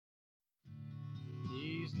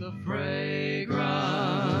the fragrance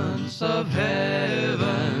of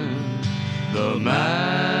heaven, the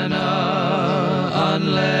manna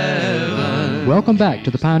unleavened. Welcome back to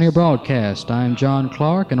the Pioneer Broadcast. I'm John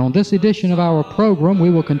Clark, and on this edition of our program, we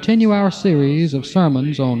will continue our series of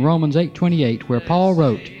sermons on Romans 8:28, where Paul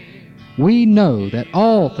wrote, "We know that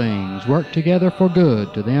all things work together for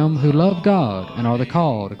good to them who love God and are the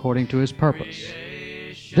called according to His purpose."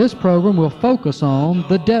 This program will focus on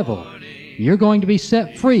the devil. You're going to be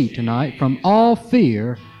set free tonight from all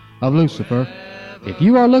fear of Lucifer. If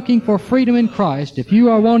you are looking for freedom in Christ, if you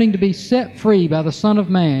are wanting to be set free by the Son of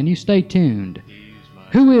Man, you stay tuned.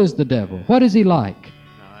 Who is the devil? What is he like?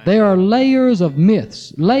 There are layers of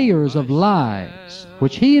myths, layers of lies,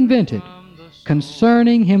 which he invented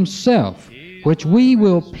concerning himself, which we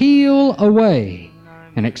will peel away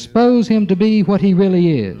and expose him to be what he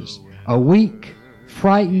really is, a weak,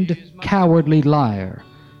 frightened, cowardly liar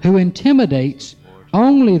who intimidates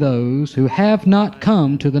only those who have not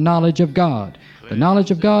come to the knowledge of God. The knowledge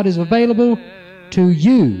of God is available to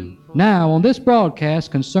you now on this broadcast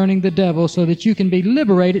concerning the devil, so that you can be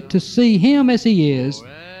liberated to see him as he is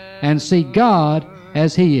and see God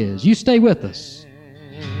as he is. You stay with us.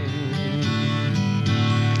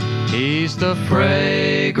 He's the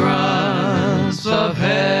fragrance of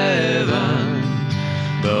heaven,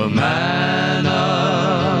 the manna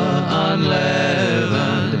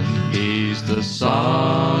unleavened. He's the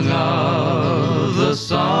song of the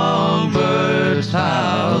songbirds,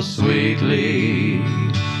 how sweetly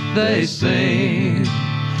they sing.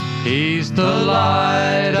 He's the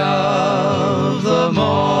light of the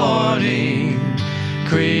morning,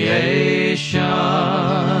 creation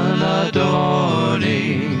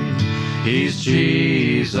adorning. He's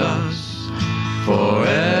Jesus,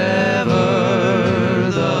 forever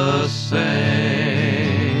the same.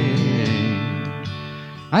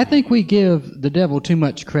 I think we give the devil too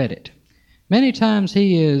much credit. Many times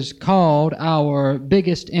he is called our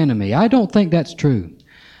biggest enemy. I don't think that's true.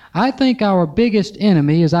 I think our biggest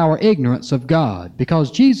enemy is our ignorance of God,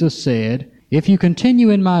 because Jesus said, "If you continue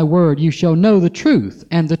in my word, you shall know the truth,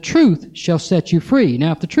 and the truth shall set you free."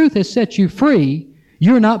 Now, if the truth has set you free,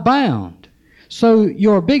 you're not bound. So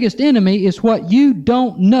your biggest enemy is what you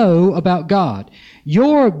don't know about God.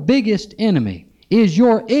 Your biggest enemy is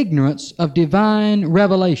your ignorance of divine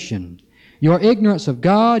revelation. Your ignorance of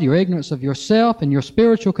God, your ignorance of yourself and your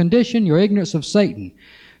spiritual condition, your ignorance of Satan.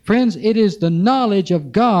 Friends, it is the knowledge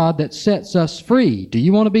of God that sets us free. Do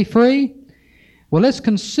you want to be free? Well, let's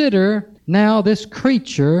consider now this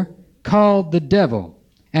creature called the devil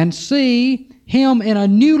and see him in a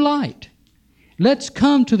new light. Let's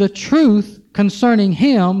come to the truth concerning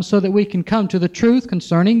him so that we can come to the truth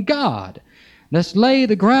concerning God. Let's lay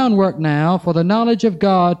the groundwork now for the knowledge of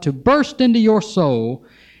God to burst into your soul,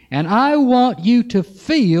 and I want you to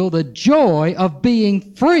feel the joy of being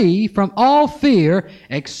free from all fear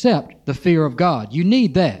except the fear of God. You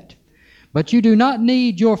need that. But you do not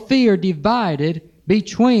need your fear divided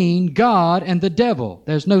between God and the devil.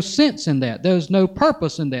 There's no sense in that. There's no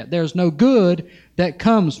purpose in that. There's no good that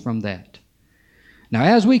comes from that. Now,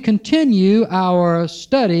 as we continue our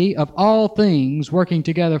study of all things working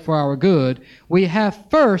together for our good, we have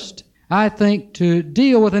first, I think, to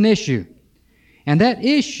deal with an issue. And that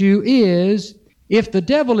issue is, if the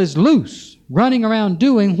devil is loose, running around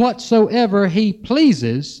doing whatsoever he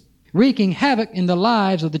pleases, wreaking havoc in the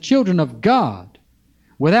lives of the children of God,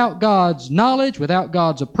 without God's knowledge, without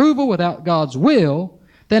God's approval, without God's will,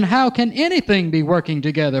 then how can anything be working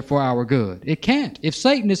together for our good? It can't. If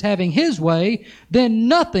Satan is having his way, then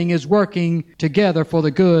nothing is working together for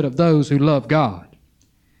the good of those who love God.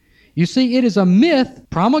 You see, it is a myth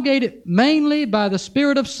promulgated mainly by the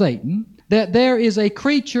spirit of Satan that there is a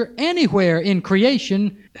creature anywhere in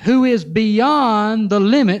creation who is beyond the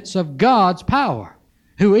limits of God's power,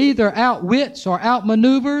 who either outwits or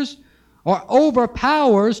outmaneuvers or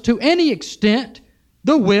overpowers to any extent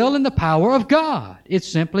the will and the power of God. It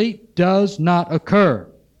simply does not occur.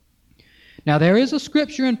 Now, there is a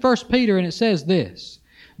scripture in 1 Peter, and it says this,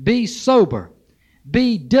 "Be sober,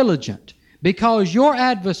 be diligent, because your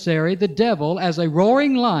adversary, the devil, as a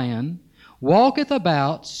roaring lion, walketh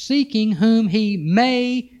about, seeking whom he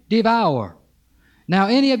may devour." Now,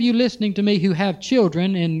 any of you listening to me who have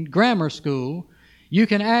children in grammar school, you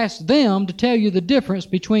can ask them to tell you the difference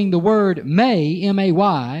between the word may,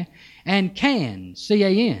 M-A-Y, and can,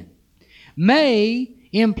 C-A-N. May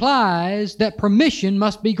implies that permission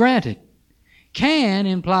must be granted. Can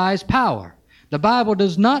implies power. The Bible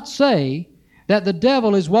does not say that the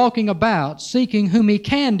devil is walking about seeking whom he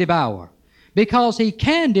can devour, because he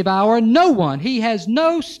can devour no one. He has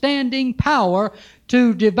no standing power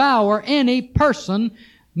to devour any person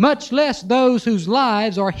much less those whose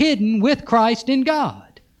lives are hidden with Christ in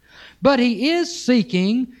God. But He is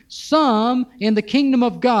seeking some in the kingdom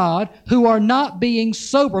of God who are not being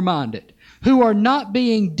sober-minded, who are not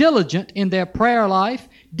being diligent in their prayer life,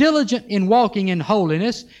 diligent in walking in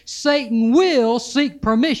holiness. Satan will seek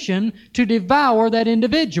permission to devour that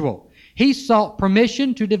individual. He sought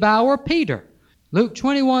permission to devour Peter. Luke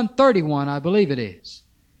 21:31, I believe it is.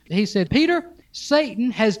 He said, Peter, Satan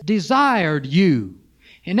has desired you.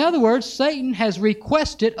 In other words, Satan has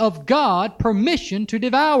requested of God permission to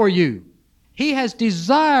devour you. He has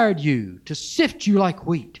desired you to sift you like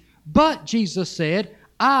wheat. But, Jesus said,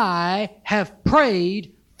 I have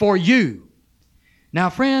prayed for you.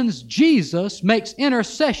 Now, friends, Jesus makes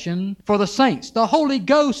intercession for the saints. The Holy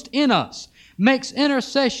Ghost in us makes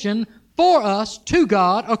intercession for us to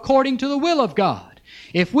God according to the will of God.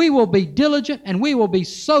 If we will be diligent and we will be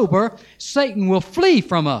sober, Satan will flee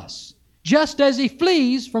from us, just as he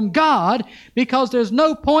flees from God, because there's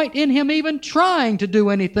no point in him even trying to do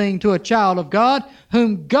anything to a child of God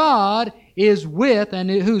whom God is with and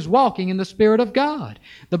who's walking in the Spirit of God.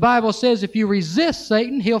 The Bible says if you resist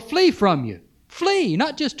Satan, he'll flee from you. Flee,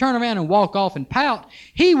 not just turn around and walk off and pout.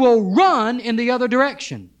 He will run in the other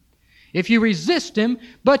direction if you resist him,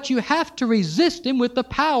 but you have to resist him with the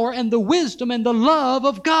power and the wisdom and the love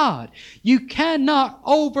of God. You cannot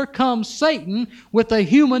overcome Satan with a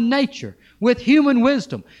human nature, with human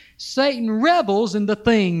wisdom. Satan revels in the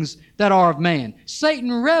things that are of man.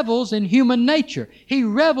 Satan revels in human nature. He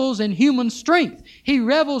revels in human strength. He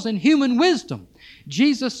revels in human wisdom.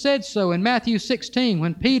 Jesus said so in Matthew 16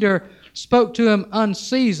 when Peter spoke to him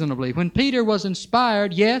unseasonably. When Peter was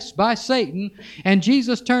inspired, yes, by Satan, and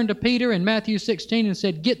Jesus turned to Peter in Matthew 16 and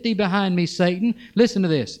said, Get thee behind me, Satan. Listen to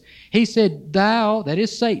this. He said, Thou, that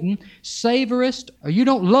is Satan, savorest, or you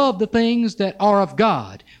don't love the things that are of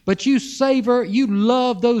God, but you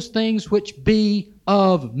love those things which be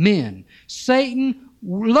of men. Satan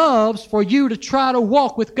loves for you to try to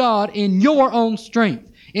walk with God in your own strength,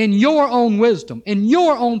 in your own wisdom, in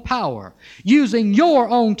your own power, using your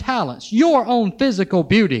own talents, your own physical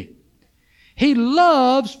beauty. He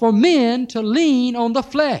loves for men to lean on the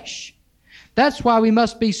flesh. That's why we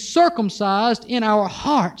must be circumcised in our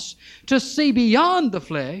hearts to see beyond the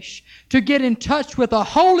flesh, to get in touch with a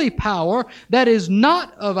holy power that is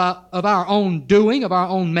not of our own doing, of our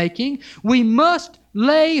own making. We must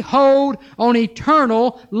lay hold on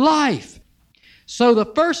eternal life. So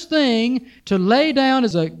the first thing to lay down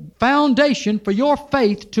is a foundation for your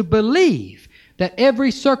faith to believe that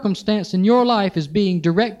every circumstance in your life is being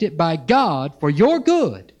directed by God for your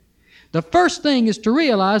good. The first thing is to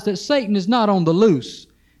realize that Satan is not on the loose,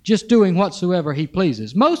 just doing whatsoever he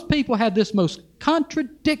pleases. Most people have this most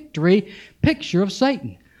contradictory picture of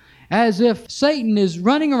Satan, as if Satan is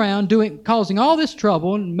running around causing all this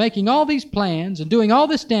trouble and making all these plans and doing all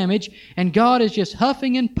this damage, and God is just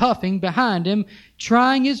huffing and puffing behind him,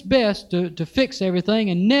 trying his best to fix everything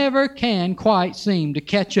and never can quite seem to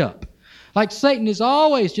catch up. Like Satan is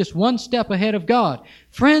always just one step ahead of God.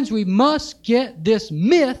 Friends, we must get this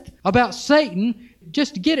myth about Satan,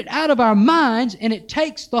 just to get it out of our minds, and it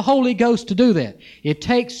takes the Holy Ghost to do that. It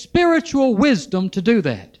takes spiritual wisdom to do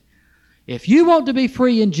that. If you want to be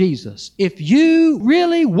free in Jesus, if you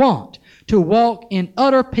really want to walk in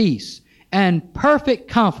utter peace and perfect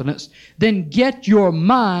confidence, then get your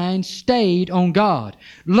mind stayed on God.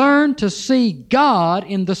 Learn to see God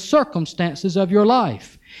in the circumstances of your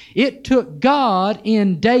life. It took God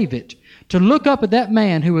in David to look up at that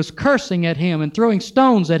man who was cursing at him and throwing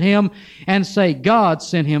stones at him and say, God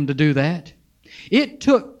sent him to do that. It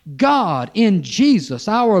took God in Jesus,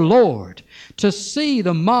 our Lord, to see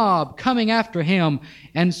the mob coming after him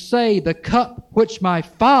and say, the cup which my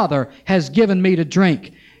Father has given me to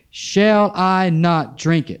drink, shall I not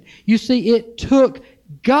drink it? You see, it took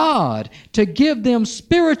God to give them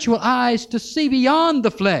spiritual eyes to see beyond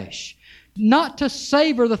the flesh, not to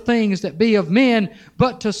savor the things that be of men,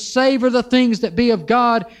 but to savor the things that be of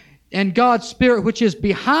God, and God's Spirit which is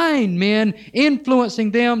behind men,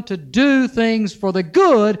 influencing them to do things for the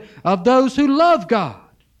good of those who love God.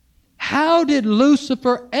 How did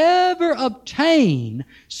Lucifer ever obtain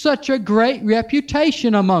such a great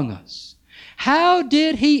reputation among us? How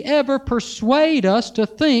did he ever persuade us to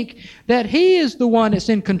think that he is the one that's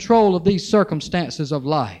in control of these circumstances of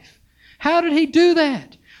life? How did he do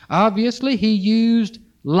that? Obviously, he used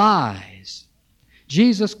lies.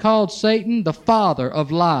 Jesus called Satan the father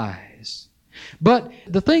of lies. But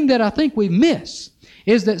the thing that I think we miss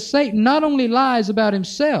is that Satan not only lies about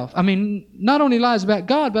himself, not only lies about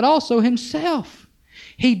God, but also himself.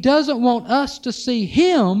 He doesn't want us to see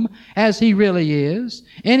Him as He really is,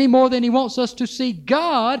 any more than He wants us to see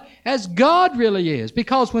God as God really is.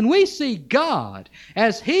 Because when we see God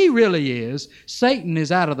as He really is, Satan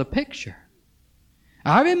is out of the picture.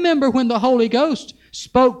 I remember when the Holy Ghost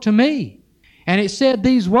spoke to me, and it said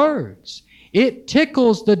these words, "It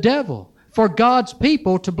tickles the devil for God's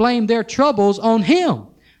people to blame their troubles on him."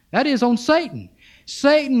 That is, on Satan.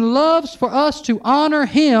 Satan loves for us to honor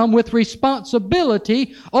him with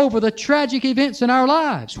responsibility over the tragic events in our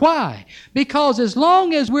lives. Why? Because as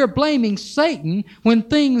long as we're blaming Satan when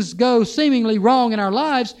things go seemingly wrong in our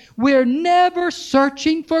lives, we're never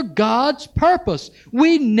searching for God's purpose.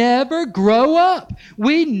 We never grow up.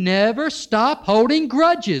 We never stop holding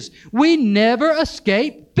grudges. We never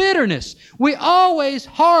escape bitterness. We always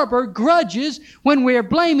harbor grudges when we're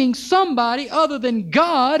blaming somebody other than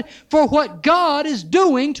God for what God is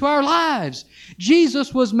doing to our lives.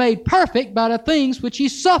 Jesus was made perfect by the things which He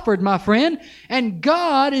suffered, my friend, and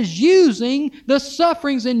God is using the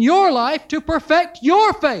sufferings in your life to perfect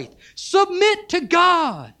your faith. Submit to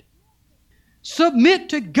God. Submit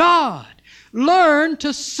to God. Learn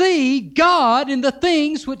to see God in the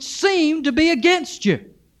things which seem to be against you.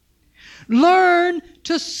 Learn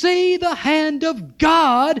to see the hand of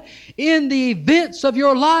God in the events of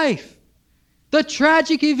your life. The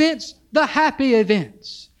tragic events, the happy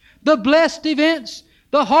events, the blessed events,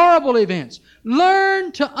 the horrible events.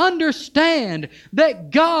 Learn to understand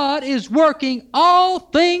that God is working all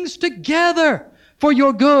things together for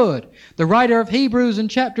your good. The writer of Hebrews in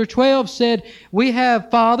chapter 12 said, "We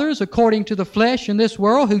have fathers according to the flesh in this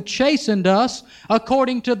world who chastened us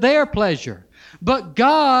according to their pleasure. But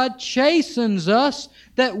God chastens us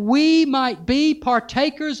that we might be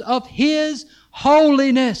partakers of His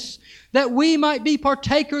holiness, that we might be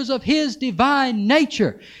partakers of His divine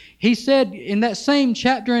nature." He said in that same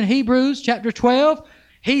chapter in Hebrews, chapter 12,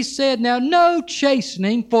 he said, "Now no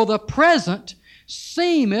chastening for the present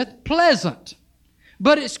seemeth pleasant,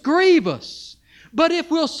 but it's grievous. But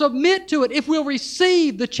if we'll submit to it, if we'll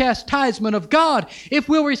receive the chastisement of God, if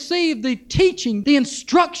we'll receive the teaching, the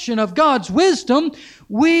instruction of God's wisdom,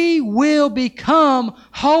 we will become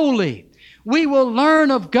holy. We will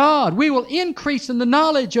learn of God. We will increase in the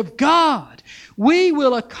knowledge of God. We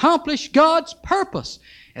will accomplish God's purpose."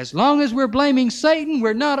 As long as we're blaming Satan,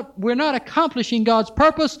 we're not accomplishing God's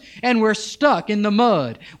purpose, and we're stuck in the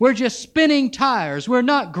mud. We're just spinning tires. We're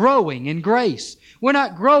not growing in grace. We're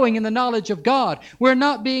not growing in the knowledge of God. We're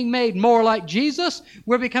not being made more like Jesus.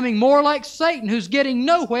 We're becoming more like Satan, who's getting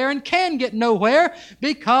nowhere and can get nowhere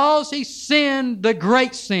because he sinned the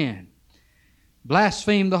great sin.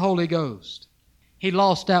 Blasphemed the Holy Ghost. He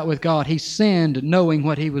lost out with God. He sinned knowing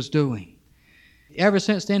what he was doing. Ever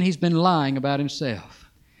since then, he's been lying about himself.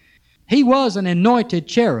 He was an anointed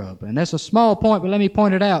cherub, and that's a small point, but let me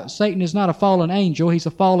point it out. Satan is not a fallen angel. He's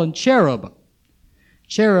a fallen cherub.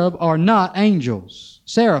 Cherub are not angels.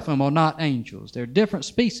 Seraphim are not angels. They're different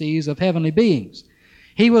species of heavenly beings.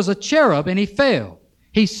 He was a cherub and he fell.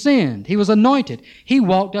 He sinned. He was anointed. He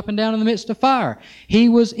walked up and down in the midst of fire. He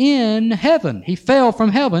was in heaven. He fell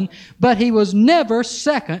from heaven, but he was never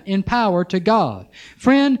second in power to God.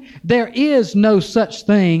 Friend, there is no such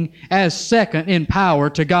thing as second in power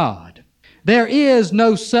to God. There is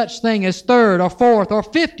no such thing as third or fourth or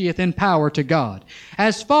 50th in power to God.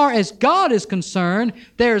 As far as God is concerned,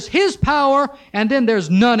 there's His power and then there's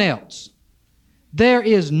none else. There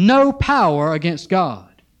is no power against God.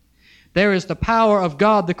 There is the power of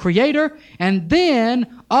God the Creator, and then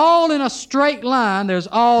all in a straight line there's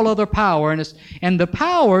all other power. And the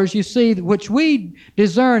powers, you see, which we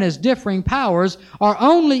discern as differing powers, are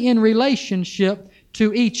only in relationship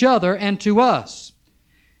to each other and to us.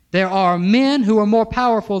 There are men who are more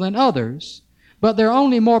powerful than others, but they're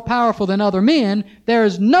only more powerful than other men. There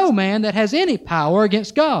is no man that has any power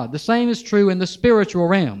against God. The same is true in the spiritual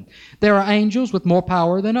realm. There are angels with more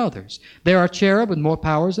power than others. There are cherub with more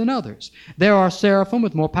powers than others. There are seraphim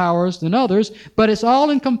with more powers than others, but it's all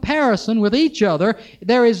in comparison with each other.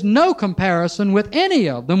 There is no comparison with any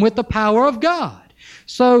of them with the power of God.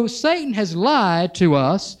 So Satan has lied to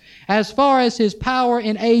us as far as his power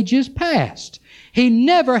in ages past. He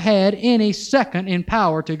never had any second in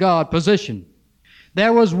power to God position.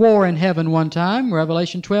 There was war in heaven one time.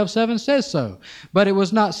 Revelation 12:7 says so. But it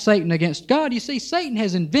was not Satan against God. You see, Satan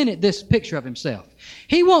has invented this picture of himself.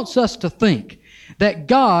 He wants us to think that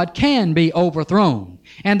God can be overthrown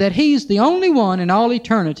and that He's the only one in all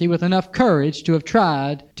eternity with enough courage to have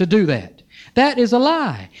tried to do that. That is a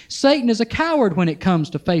lie. Satan is a coward when it comes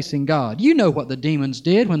to facing God. You know what the demons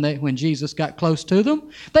did when Jesus got close to them.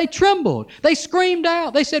 They trembled. They screamed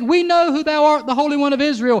out. They said, "We know who thou art, the Holy One of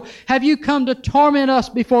Israel. Have you come to torment us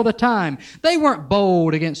before the time?" They weren't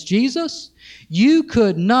bold against Jesus. You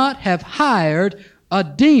could not have hired a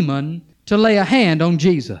demon to lay a hand on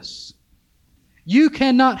Jesus. You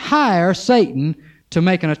cannot hire Satan to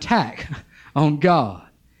make an attack on God.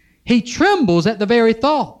 He trembles at the very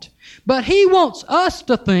thought. But he wants us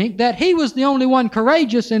to think that he was the only one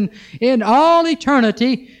courageous in all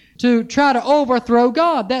eternity to try to overthrow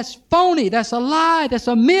God. That's phony. That's a lie. That's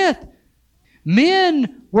a myth.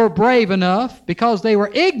 Men were brave enough because they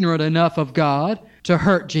were ignorant enough of God to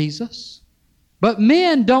hurt Jesus. But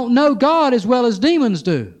men don't know God as well as demons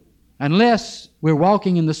do. Unless we're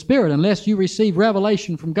walking in the Spirit, unless you receive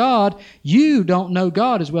revelation from God, you don't know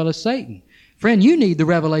God as well as Satan. Friend, you need the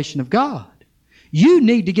revelation of God. You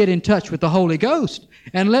need to get in touch with the Holy Ghost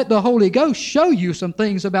and let the Holy Ghost show you some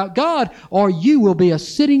things about God, or you will be a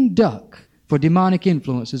sitting duck for demonic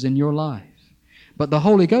influences in your life. But the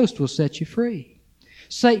Holy Ghost will set you free.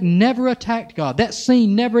 Satan never attacked God. That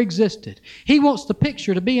scene never existed. He wants the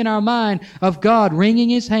picture to be in our mind of God wringing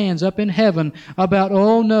His hands up in heaven about,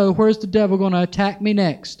 "Oh no, where's the devil going to attack me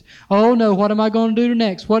next? Oh no, what am I going to do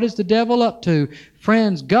next? What is the devil up to?"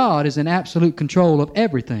 Friends, God is in absolute control of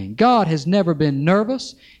everything. God has never been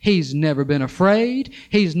nervous. He's never been afraid.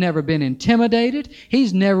 He's never been intimidated.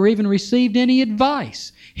 He's never even received any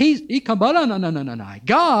advice. No.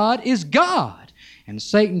 God is God. And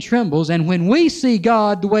Satan trembles, and when we see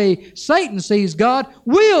God the way Satan sees God,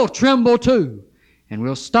 we'll tremble too. And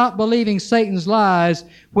we'll stop believing Satan's lies,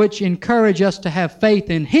 which encourage us to have faith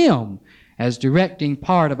in Him as directing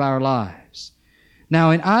part of our lives.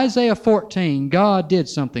 Now in Isaiah 14, God did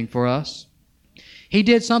something for us. He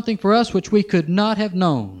did something for us which we could not have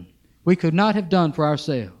known. We could not have done for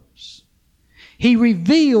ourselves. He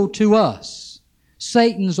revealed to us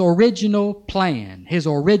Satan's original plan, his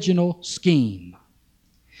original scheme.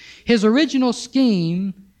 His original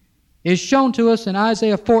scheme is shown to us in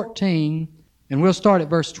Isaiah 14, and we'll start at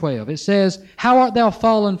verse 12. It says, "How art thou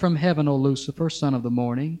fallen from heaven, O Lucifer, son of the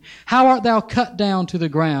morning? How art thou cut down to the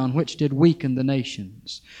ground, which did weaken the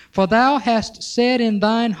nations? For thou hast said in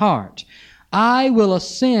thine heart, I will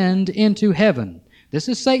ascend into heaven." This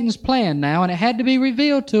is Satan's plan now, and it had to be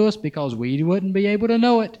revealed to us because we wouldn't be able to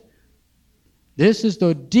know it. This is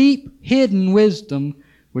the deep hidden wisdom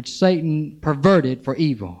which Satan perverted for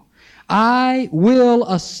evil. "I will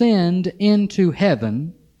ascend into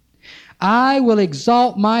heaven. I will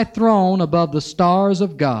exalt my throne above the stars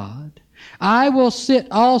of God. I will sit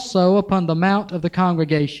also upon the mount of the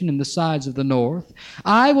congregation in the sides of the north.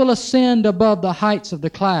 I will ascend above the heights of the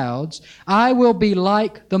clouds. I will be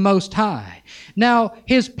like the Most High." Now,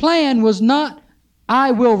 his plan was not,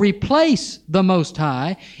 "I will replace the Most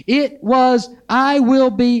High." It was, "I will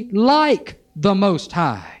be like the Most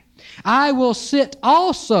High. I will sit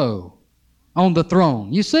also on the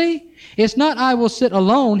throne." You see? It's not, "I will sit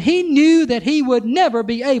alone." He knew that he would never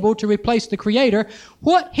be able to replace the Creator.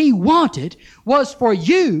 What he wanted was for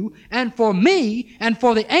you and for me and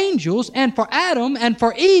for the angels and for Adam and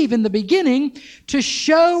for Eve in the beginning to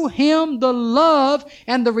show him the love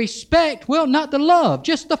and the respect. Well, not the love,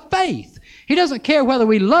 just the faith. He doesn't care whether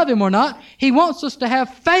we love him or not. He wants us to have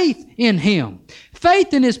faith in him,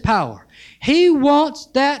 faith in his power. He wants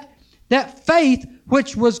that faith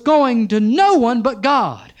which was going to no one but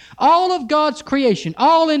God. All of God's creation,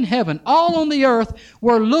 all in heaven, all on the earth,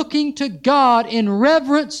 were looking to God in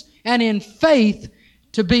reverence and in faith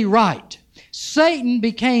to be right. Satan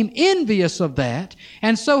became envious of that,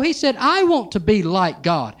 and so he said, "I want to be like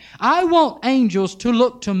God. I want angels to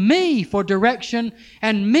look to me for direction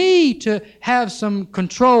and me to have some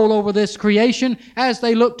control over this creation as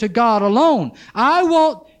they look to God alone. I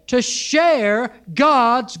want to share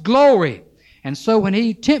God's glory." And so when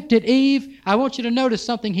he tempted Eve, I want you to notice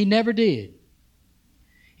something he never did.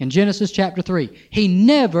 In Genesis chapter 3, he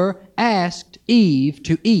never asked Eve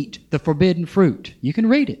to eat the forbidden fruit. You can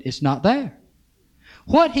read it. It's not there.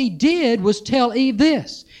 What he did was tell Eve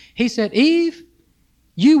this. He said, "Eve,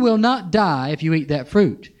 you will not die if you eat that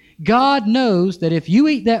fruit. God knows that if you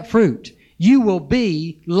eat that fruit, you will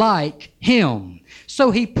be like Him."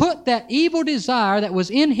 So he put that evil desire that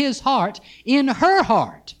was in his heart in her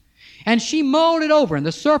heart. And she mulled it over, and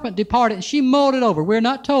the serpent departed, and she mulled it over. We're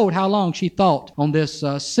not told how long she thought on this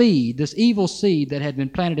seed, this evil seed that had been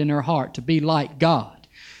planted in her heart to be like God.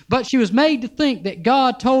 But she was made to think that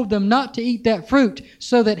God told them not to eat that fruit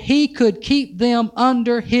so that He could keep them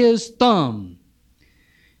under His thumb.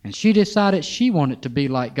 And she decided she wanted to be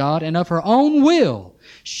like God, and of her own will,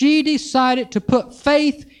 she decided to put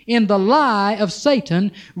faith in the lie of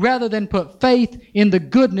Satan rather than put faith in the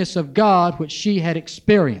goodness of God which she had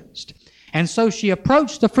experienced. And so she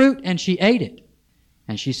approached the fruit and she ate it.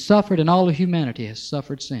 And she suffered, and all of humanity has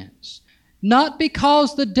suffered since. Not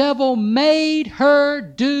because the devil made her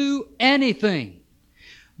do anything,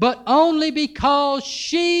 but only because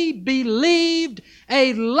she believed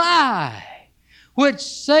a lie which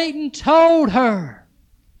Satan told her.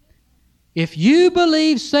 If you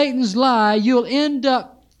believe Satan's lie, you'll end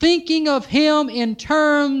up thinking of him in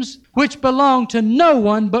terms which belong to no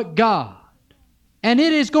one but God. And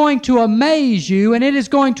it is going to amaze you, and it is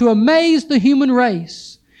going to amaze the human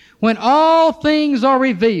race when all things are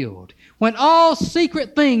revealed, when all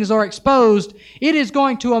secret things are exposed. It is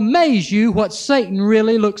going to amaze you what Satan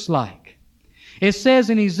really looks like. It says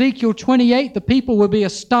in Ezekiel 28, the people will be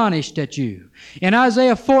astonished at you. In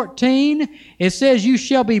Isaiah 14, it says, you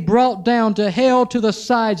shall be brought down to hell to the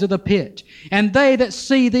sides of the pit, and they that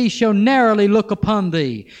see thee shall narrowly look upon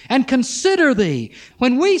thee, and consider thee.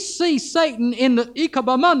 When we see Satan in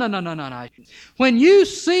the... When you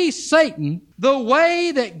see Satan the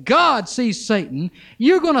way that God sees Satan,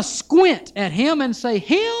 you're going to squint at him and say,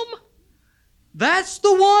 him? That's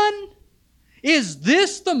the one? Is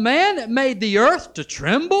this the man that made the earth to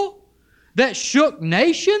tremble? That shook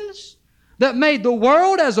nations? That made the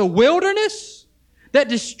world as a wilderness? That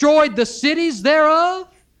destroyed the cities thereof?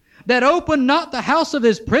 That opened not the house of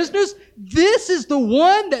his prisoners? This is the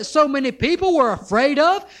one that so many people were afraid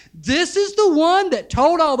of? This is the one that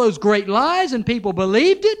told all those great lies and people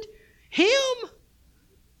believed it? Him?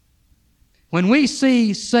 When we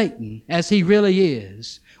see Satan as he really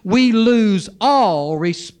is, we lose all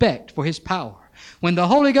respect for his power. When the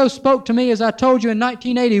Holy Ghost spoke to me, as I told you in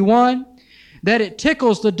 1981, that it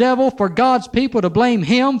tickles the devil for God's people to blame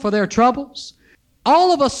him for their troubles,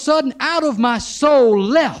 all of a sudden out of my soul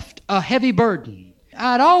left a heavy burden.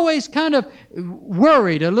 I'd always kind of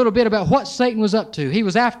worried a little bit about what Satan was up to. He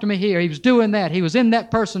was after me here. He was doing that. He was in that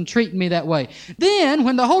person treating me that way. Then,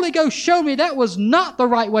 when the Holy Ghost showed me that was not the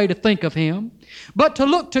right way to think of him, but to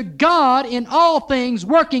look to God in all things,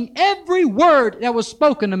 working every word that was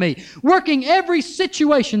spoken to me, working every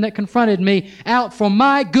situation that confronted me out for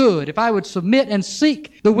my good, if I would submit and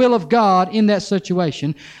seek the will of God in that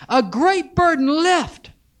situation, a great burden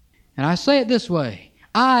left. And I say it this way,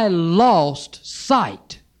 I lost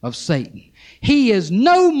sight of Satan. He is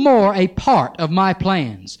no more a part of my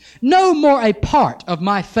plans, no more a part of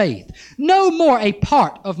my faith, no more a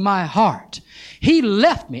part of my heart. He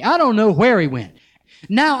left me. I don't know where he went.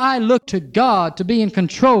 Now I look to God to be in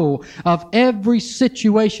control of every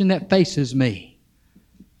situation that faces me.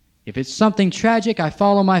 If it's something tragic, I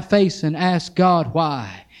fall on my face and ask God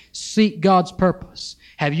why. Seek God's purpose.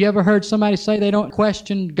 Have you ever heard somebody say they don't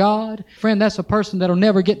question God? Friend, that's a person that'll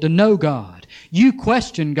never get to know God. You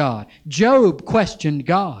question God. Job questioned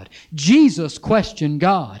God. Jesus questioned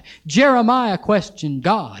God. Jeremiah questioned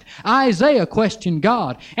God. Isaiah questioned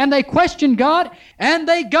God. And they questioned God, and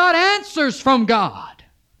they got answers from God.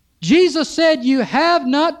 Jesus said, you have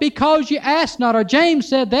not because you ask not. Or James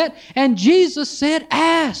said that, and Jesus said,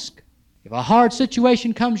 ask. If a hard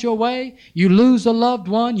situation comes your way, you lose a loved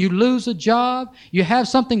one, you lose a job, you have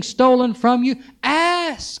something stolen from you,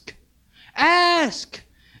 ask. Ask.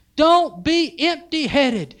 Don't be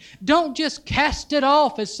empty-headed. Don't just cast it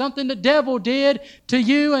off as something the devil did to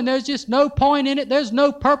you and there's just no point in it. There's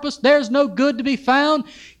no purpose. There's no good to be found.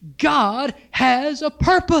 God has a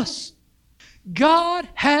purpose. God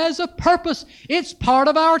has a purpose. It's part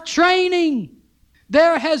of our training.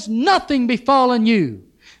 There has nothing befallen you.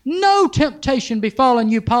 No temptation befallen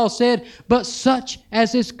you, Paul said, but such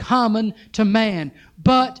as is common to man.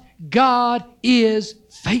 But God is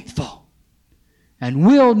faithful and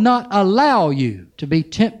will not allow you to be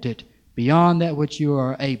tempted beyond that which you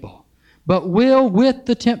are able, but will with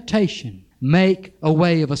the temptation make a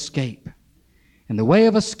way of escape. And the way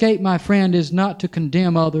of escape, my friend, is not to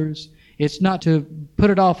condemn others. It's not to put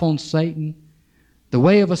it off on Satan. The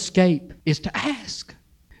way of escape is to ask.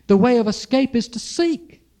 The way of escape is to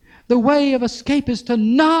seek. The way of escape is to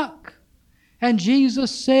knock. And Jesus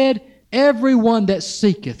said, everyone that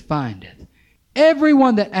seeketh findeth.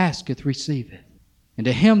 Everyone that asketh receiveth. And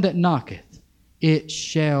to him that knocketh, it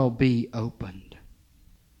shall be opened.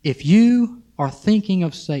 If you are thinking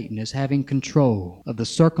of Satan as having control of the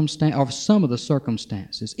circumstance, or some of the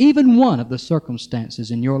circumstances, even one of the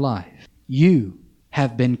circumstances in your life, you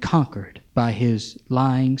have been conquered by his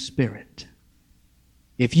lying spirit.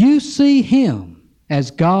 If you see him as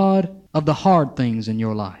God of the hard things in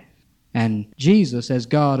your life, and Jesus as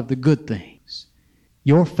God of the good things,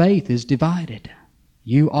 Your faith is divided.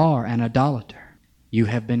 You are an idolater. You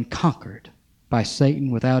have been conquered by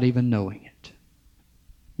Satan without even knowing it.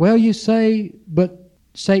 Well, you say, but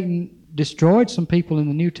Satan destroyed some people in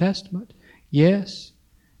the New Testament. Yes,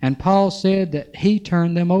 and Paul said that he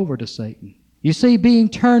turned them over to Satan. You see, being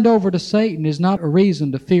turned over to Satan is not a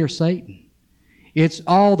reason to fear Satan. It's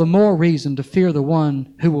all the more reason to fear the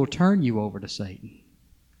one who will turn you over to Satan.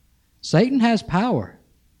 Satan has power.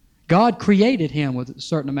 God created him with a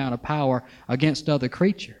certain amount of power against other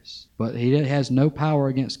creatures, but he has no power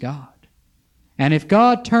against God. And if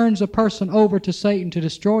God turns a person over to Satan to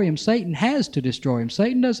destroy him, Satan has to destroy him.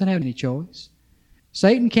 Satan doesn't have any choice.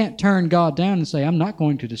 Satan can't turn God down and say, I'm not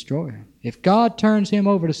going to destroy him. If God turns him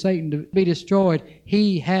over to Satan to be destroyed,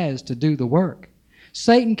 he has to do the work.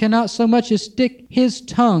 Satan cannot so much as stick his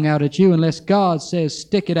tongue out at you unless God says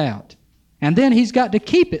stick it out. And then he's got to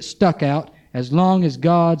keep it stuck out as long as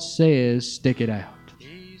God says stick it out.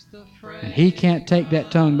 And he can't take that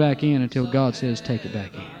tongue back in until God says take it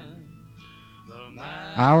back in.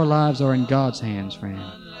 Our lives are in God's hands, friend,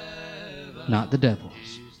 not the devil's.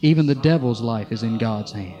 Even the devil's life is in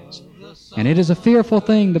God's hands. And it is a fearful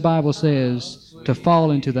thing, the Bible says, to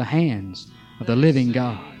fall into the hands of the living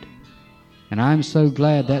God. And I'm so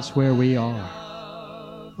glad that's where we are.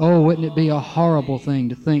 Oh, wouldn't it be a horrible thing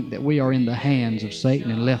to think that we are in the hands of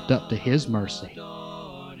Satan and left up to his mercy?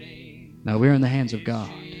 No, we're in the hands of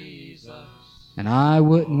God. And I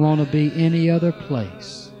wouldn't want to be any other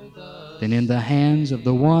place than in the hands of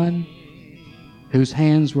the one whose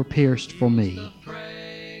hands were pierced for me.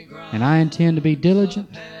 And I intend to be diligent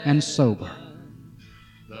and sober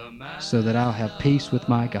so that I'll have peace with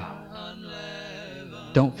my God.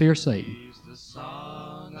 Don't fear Satan.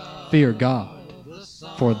 Fear God,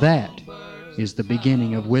 for that is the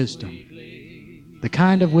beginning of wisdom. The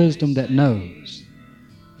kind of wisdom that knows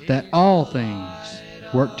that all things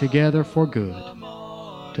work together for good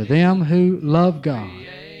to them who love God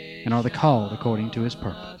and are the called according to his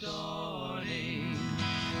purpose.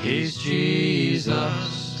 He's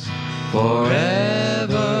Jesus,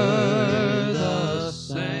 forever the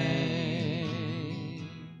same.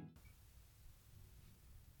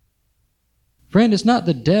 Friend, it's not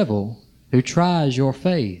the devil who tries your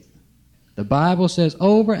faith. The Bible says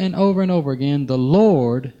over and over and over again, the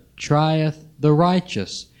Lord trieth the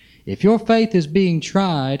righteous. If your faith is being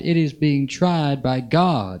tried, it is being tried by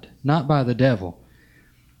God, not by the devil.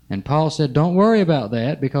 And Paul said, don't worry about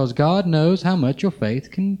that because God knows how much your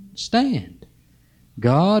faith can stand.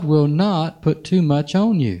 God will not put too much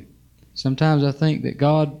on you. Sometimes I think that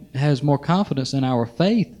God has more confidence in our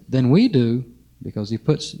faith than we do because he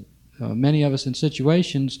puts many of us in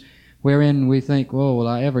situations wherein we think, well, will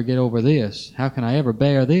I ever get over this? How can I ever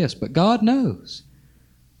bear this? But God knows.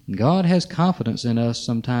 God has confidence in us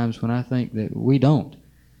sometimes when I think that we don't.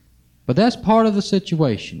 But that's part of the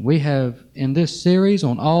situation. We have, in this series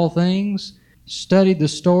on all things, studied the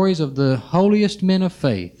stories of the holiest men of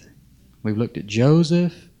faith. We've looked at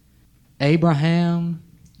Joseph, Abraham,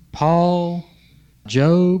 Paul,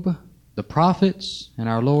 Job, the prophets, and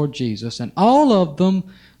our Lord Jesus. And all of them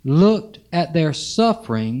looked at their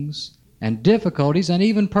sufferings and difficulties and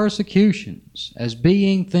even persecutions as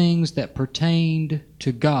being things that pertained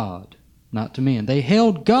to God, not to men. They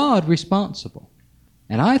held God responsible.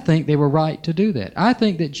 And I think they were right to do that. I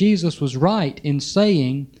think that Jesus was right in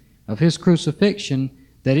saying of his crucifixion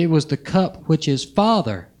that it was the cup which his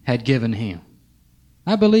Father had given him.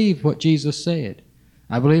 I believe what Jesus said.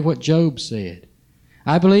 I believe what Job said.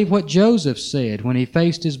 I believe what Joseph said when he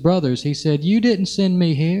faced his brothers. He said, you didn't send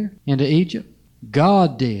me here into Egypt.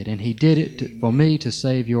 God did, and he did it for me to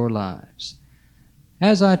save your lives.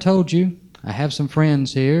 As I told you, I have some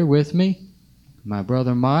friends here with me. My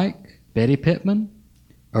brother Mike, Betty Pittman,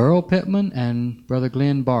 Earl Pittman, and Brother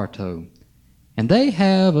Glenn Bartow. And they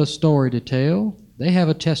have a story to tell. They have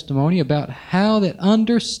a testimony about how that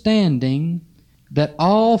understanding that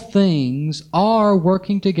all things are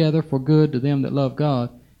working together for good to them that love God,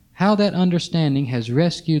 how that understanding has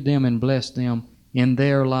rescued them and blessed them in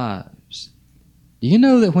their lives. Do you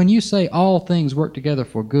know that when you say all things work together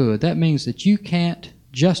for good, that means that you can't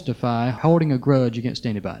justify holding a grudge against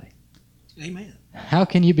anybody? Amen. How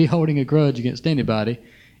can you be holding a grudge against anybody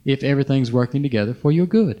if everything's working together for your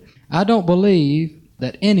good? I don't believe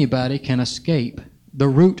that anybody can escape the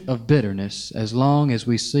root of bitterness as long as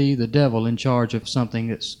we see the devil in charge of something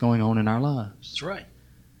that's going on in our lives. That's right.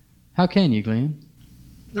 How can you, Glenn?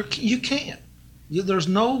 You can't. There's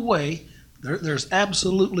no way, there's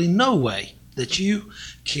absolutely no way that you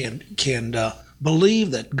can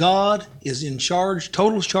believe that God is in charge,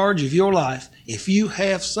 total charge of your life, if you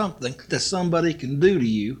have something that somebody can do to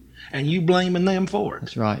you and you blaming them for it.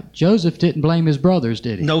 That's right. Joseph didn't blame his brothers,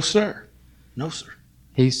 did he? No, sir. No, sir.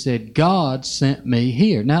 He said, God sent me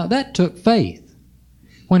here. Now, that took faith.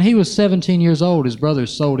 When he was 17 years old, his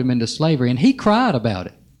brothers sold him into slavery, and he cried about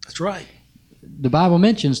it. That's right. The Bible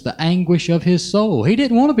mentions the anguish of his soul. He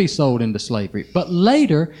didn't want to be sold into slavery. But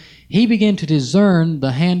later, he began to discern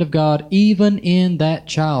the hand of God even in that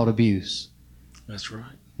child abuse. That's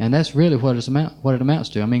right. And that's really what it amounts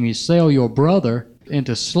to. I mean, you sell your brother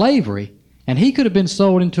into slavery, and he could have been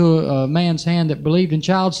sold into a man's hand that believed in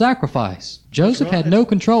child sacrifice. Joseph had no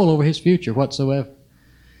control over his future whatsoever.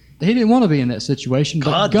 He didn't want to be in that situation,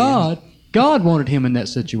 but God wanted him in that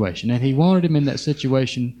situation, and he wanted him in that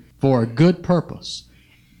situation for a good purpose.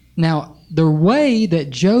 Now, the way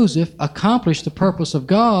that Joseph accomplished the purpose of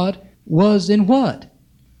God was in what?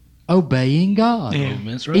 Obeying God. Yeah,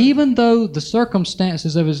 that's right. Even though the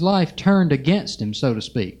circumstances of his life turned against him, so to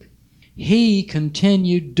speak, he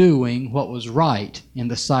continued doing what was right in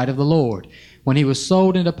the sight of the Lord. When he was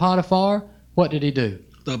sold into Potiphar, what did he do?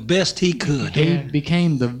 The best he could. He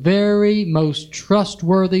became the very most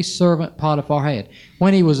trustworthy servant Potiphar had.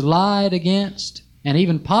 When he was lied against, and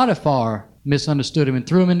even Potiphar misunderstood him and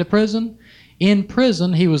threw him into prison, in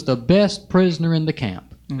prison he was the best prisoner in the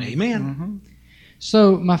camp. Amen. Mm-hmm.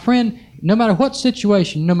 So, my friend, no matter what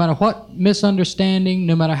situation, no matter what misunderstanding,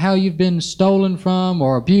 no matter how you've been stolen from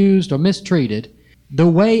or abused or mistreated, the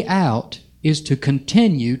way out is to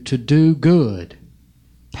continue to do good.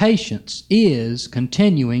 Patience is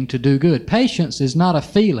continuing to do good. Patience is not a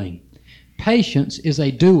feeling. Patience is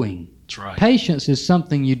a doing. That's right. Patience is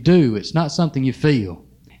something you do. It's not something you feel.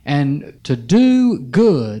 And to do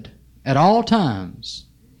good at all times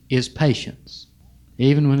is patience,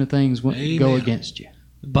 even when the things go against you.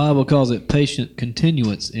 The Bible calls it patient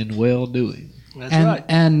continuance in well-doing. That's right.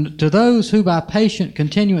 And to those who by patient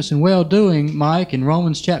continuance in well-doing, Mike, in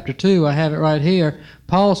Romans chapter 2, I have it right here,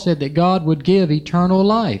 Paul said that God would give eternal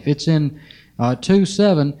life. It's in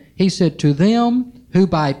 2:7. He said, to them who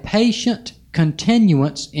by patient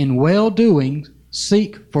continuance in well-doing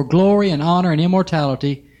seek for glory and honor and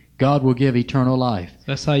immortality, God will give eternal life.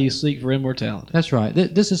 That's how you seek for immortality. That's right.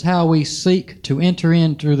 This is how we seek to enter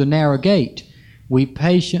in through the narrow gate. We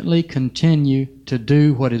patiently continue to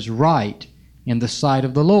do what is right in the sight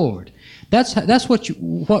of the Lord. That's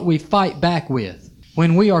what we fight back with.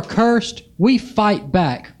 When we are cursed, we fight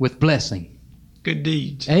back with blessing. Good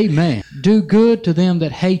deeds. Amen. Do good to them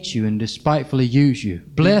that hate you and despitefully use you.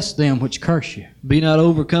 Bless them which curse you. Be not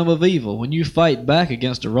overcome of evil. When you fight back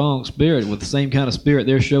against a wrong spirit with the same kind of spirit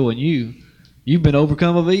they're showing you, you've been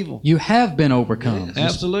overcome of evil. You have been overcome. Yes,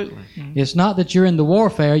 absolutely. It's not that you're in the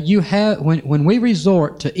warfare. You have when we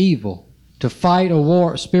resort to evil to fight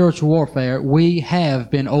spiritual warfare, we have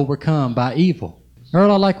been overcome by evil.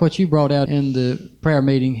 Earl, I like what you brought out in the prayer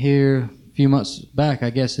meeting here a few months back, I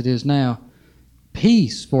guess it is now.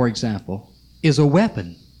 Peace, for example, is a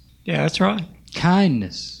weapon. Yeah, that's right.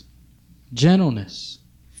 Kindness, gentleness,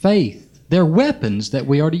 faith, they're weapons that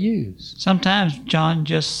we are to use. Sometimes, John,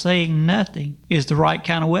 just saying nothing is the right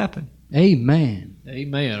kind of weapon. Amen.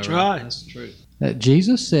 Amen. That's right. That's true.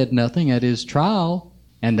 Jesus said nothing at his trial,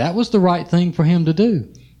 and that was the right thing for him to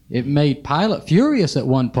do. It made Pilate furious at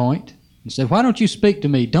one point. He said, why don't you speak to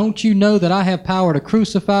me? Don't you know that I have power to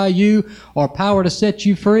crucify you or power to set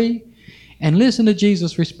you free? And listen to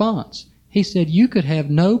Jesus' response. He said, you could have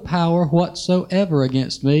no power whatsoever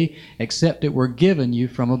against me except it were given you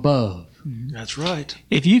from above. That's right.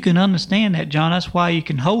 If you can understand that, John, that's why you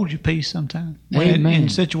can hold your peace sometimes. Amen. In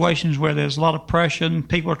situations where there's a lot of pressure and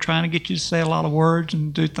people are trying to get you to say a lot of words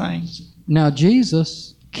and do things. Now,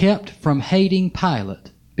 Jesus kept from hating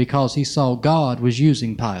Pilate because he saw God was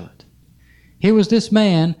using Pilate. Here was this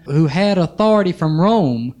man who had authority from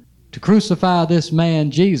Rome to crucify this man,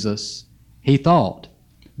 Jesus, he thought.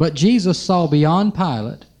 But Jesus saw beyond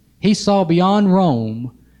Pilate. He saw beyond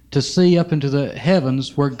Rome to see up into the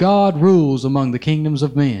heavens where God rules among the kingdoms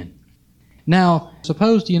of men. Now,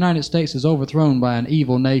 suppose the United States is overthrown by an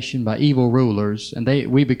evil nation, by evil rulers, and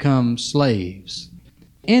we become slaves.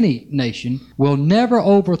 Any nation will never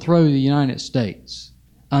overthrow the United States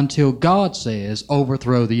until God says,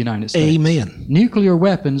 overthrow the United States. Amen. Nuclear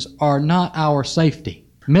weapons are not our safety.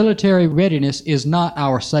 Military readiness is not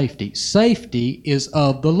our safety. Safety is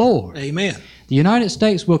of the Lord. Amen. The United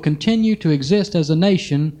States will continue to exist as a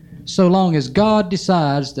nation so long as God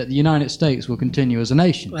decides that the United States will continue as a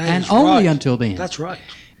nation. And only until then. That's right.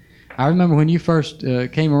 I remember when you first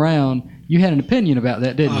came around, you had an opinion about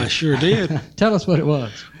that, didn't you? I sure did. Tell us what it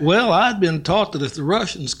was. Well, I'd been taught that if the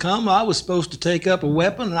Russians come, I was supposed to take up a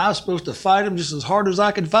weapon and I was supposed to fight them just as hard as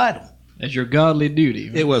I could fight them. As your godly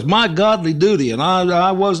duty. It was my godly duty, and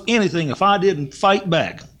I was anything if I didn't fight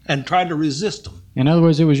back and try to resist them. In other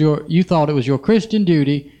words, you thought it was your Christian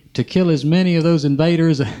duty to kill as many of those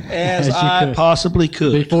invaders As you I could possibly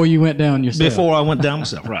could. before you went down yourself. Before I went down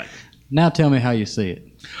myself, right. Now tell me how you see it.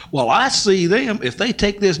 Well, I see them, if they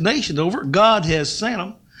take this nation over, God has sent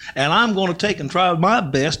them, and I'm going to take and try my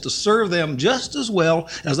best to serve them just as well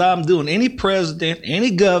as I'm doing any president,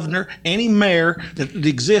 any governor, any mayor that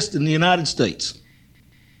exists in the United States.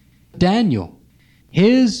 Daniel,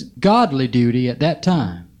 his godly duty at that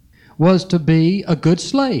time was to be a good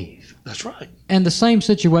slave. That's right. And the same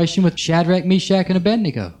situation with Shadrach, Meshach, and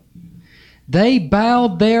Abednego. They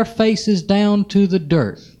bowed their faces down to the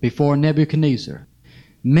dirt before Nebuchadnezzar.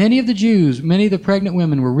 Many of the Jews, many of the pregnant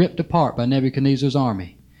women were ripped apart by Nebuchadnezzar's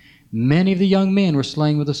army. Many of the young men were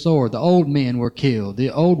slain with the sword. The old men were killed. The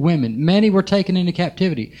old women, many were taken into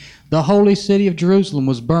captivity. The holy city of Jerusalem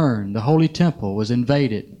was burned. The holy temple was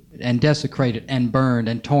invaded and desecrated and burned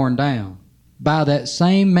and torn down by that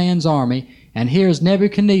same man's army. And here's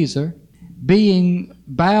Nebuchadnezzar being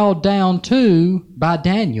bowed down to by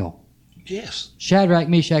Daniel. Yes. Shadrach,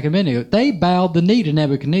 Meshach, and Abednego. They bowed the knee to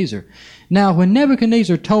Nebuchadnezzar. Now, when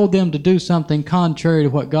Nebuchadnezzar told them to do something contrary to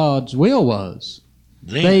what God's will was,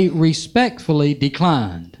 they respectfully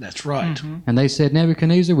declined. That's right. And they said,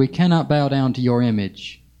 Nebuchadnezzar, we cannot bow down to your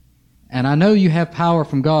image. And I know you have power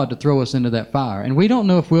from God to throw us into that fire. And we don't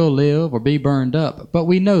know if we'll live or be burned up, but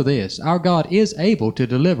we know this. Our God is able to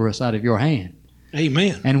deliver us out of your hand.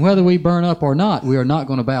 Amen. And whether we burn up or not, we are not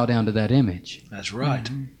going to bow down to that image. That's right.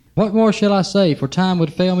 What more shall I say? For time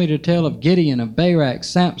would fail me to tell of Gideon, of Barak,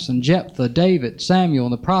 Samson, Jephthah, David, Samuel,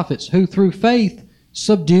 and the prophets, who through faith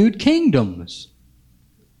subdued kingdoms.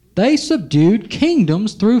 They subdued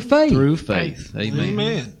kingdoms through faith. Through faith. Amen.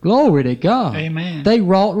 Amen. Glory to God. Amen. They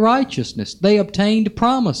wrought righteousness. They obtained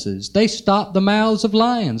promises. They stopped the mouths of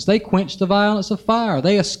lions. They quenched the violence of fire.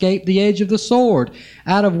 They escaped the edge of the sword.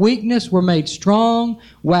 Out of weakness were made strong,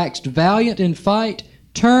 waxed valiant in fight,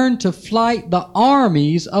 turned to flight the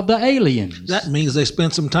armies of the aliens. That means they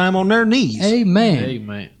spent some time on their knees. Amen.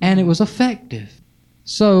 Amen. And it was effective.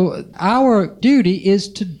 So our duty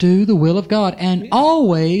is to do the will of God and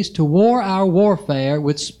always to war our warfare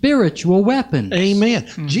with spiritual weapons. Amen.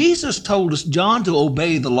 Jesus told us, John, to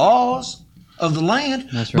obey the laws of the land.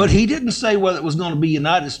 That's right. But he didn't say whether it was going to be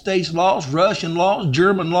United States laws, Russian laws,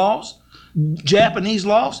 German laws, Japanese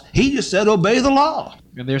laws. He just said obey the law.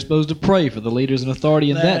 And they're supposed to pray for the leaders and authority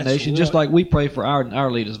in that That's nation, just right. like we pray for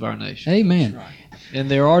our leaders of our nation. Amen. And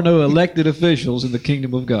there are no elected officials in the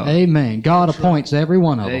kingdom of God. Amen. God appoints every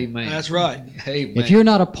one of them. Amen. That's right. Amen. If you're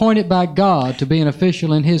not appointed by God to be an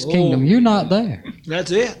official in His kingdom, you're not there.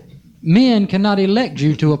 That's it. Men cannot elect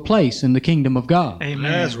you to a place in the kingdom of God.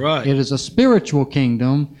 Amen. That's right. It is a spiritual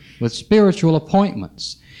kingdom with spiritual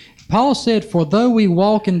appointments. Paul said, for though we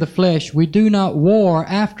walk in the flesh, we do not war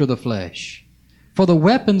after the flesh. For the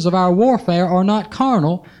weapons of our warfare are not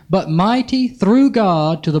carnal, but mighty through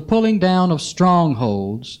God to the pulling down of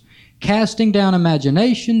strongholds, casting down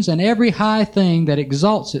imaginations and every high thing that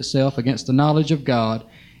exalts itself against the knowledge of God,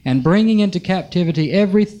 and bringing into captivity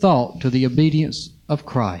every thought to the obedience of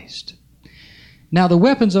Christ. Now the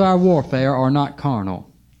weapons of our warfare are not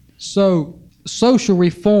carnal. So social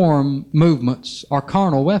reform movements are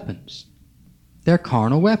carnal weapons. They're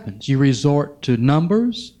carnal weapons. You resort to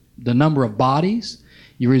numbers, the number of bodies.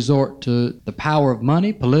 You resort to the power of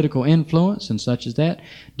money, political influence, and such as that.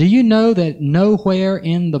 Do you know that nowhere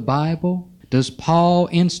in the Bible does Paul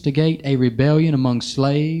instigate a rebellion among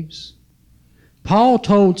slaves? Paul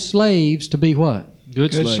told slaves to be what?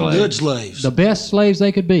 Good slaves. Good slaves. The best slaves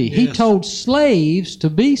they could be. He Yes. told slaves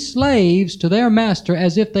to be slaves to their master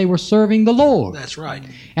as if they were serving the Lord. That's right.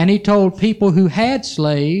 And he told people who had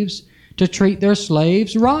slaves to treat their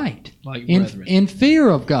slaves right, Like in brethren. fear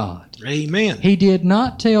of God. Amen. He did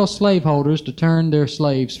not tell slaveholders to turn their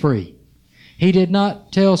slaves free. He did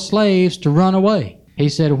not tell slaves to run away. He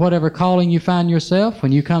said, whatever calling you find yourself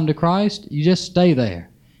when you come to Christ, you just stay there.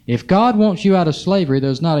 If God wants you out of slavery,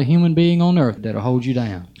 there's not a human being on earth that'll hold you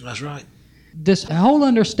down. That's right. This whole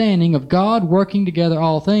understanding of God working together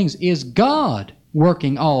all things is God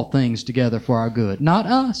working all things together for our good, not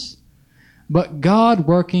us, but God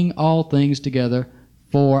working all things together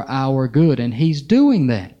for our good, and He's doing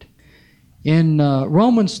that. In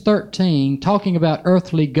Romans 13, talking about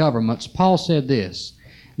earthly governments, Paul said this,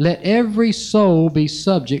 let every soul be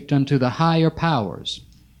subject unto the higher powers.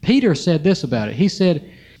 Peter said this about it. He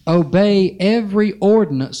said, obey every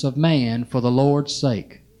ordinance of man for the Lord's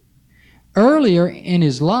sake. Earlier in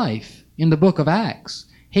his life, in the book of Acts,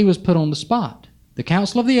 he was put on the spot. The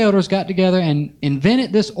council of the elders got together and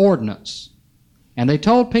invented this ordinance. And they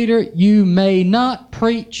told Peter, you may not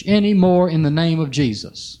preach anymore in the name of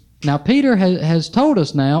Jesus. Now, Peter has told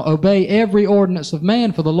us now, obey every ordinance of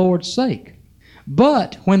man for the Lord's sake.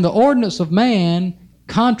 But when the ordinance of man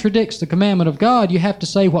contradicts the commandment of God, you have to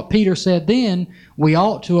say what Peter said then, we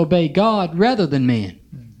ought to obey God rather than men.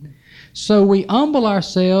 So we humble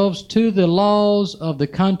ourselves to the laws of the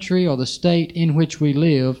country or the state in which we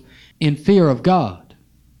live in fear of God.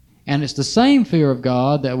 And it's the same fear of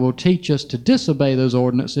God that will teach us to disobey those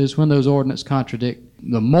ordinances when those ordinances contradict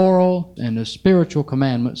the moral and the spiritual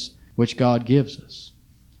commandments which God gives us.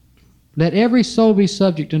 Let every soul be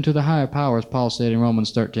subject unto the higher powers, Paul said in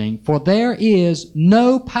Romans 13, for there is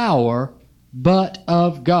no power but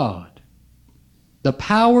of God. The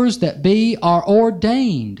powers that be are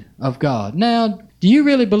ordained of God. Now, do you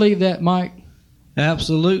really believe that, Mike?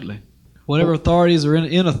 Absolutely. Whatever authorities are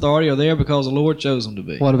in authority are there because the Lord chose them to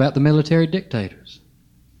be. What about the military dictators?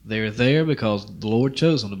 They're there because the Lord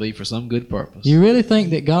chose them to be for some good purpose. You really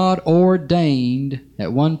think that God ordained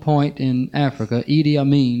at one point in Africa Idi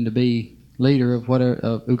Amin to be leader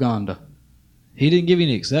of Uganda? He didn't give you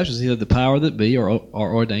any exceptions. He said the power that be are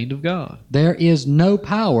ordained of God. There is no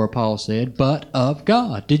power, Paul said, but of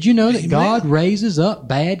God. Did you know that God raises up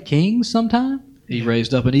bad kings sometime? He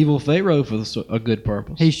raised up an evil Pharaoh for a good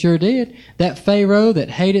purpose. He sure did. That Pharaoh that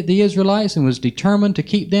hated the Israelites and was determined to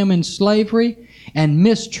keep them in slavery and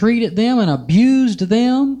mistreated them and abused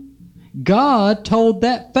them, God told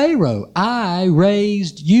that Pharaoh, I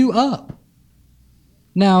raised you up.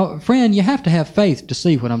 Now, friend, you have to have faith to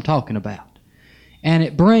see what I'm talking about. And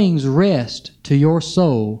it brings rest to your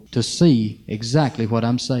soul to see exactly what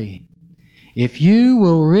I'm saying. If you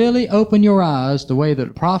will really open your eyes the way that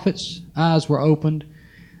the prophets' eyes were opened,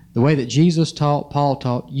 the way that Jesus taught, Paul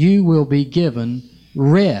taught, you will be given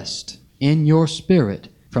rest in your spirit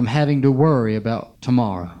from having to worry about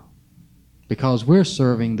tomorrow. Because we're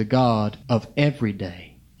serving the God of every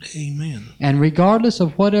day. Amen. And regardless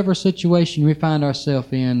of whatever situation we find ourselves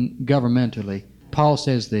in governmentally, Paul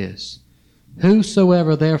says this,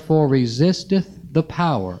 whosoever therefore resisteth the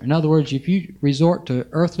power. In other words, if you resort to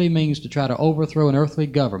earthly means to try to overthrow an earthly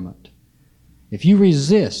government, if you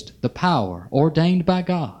resist the power ordained by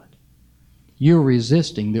God, you're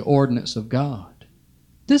resisting the ordinance of God.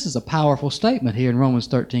 This is a powerful statement here in Romans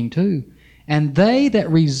 13:2. And they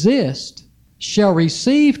that resist shall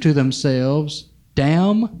receive to themselves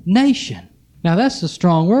damnation. Now that's a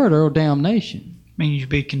strong word, or damnation. Means you'll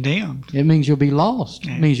be condemned. It means you'll be lost.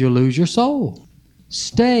 Yeah. It means you'll lose your soul.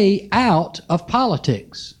 Stay out of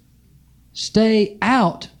politics. Stay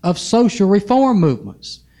out of social reform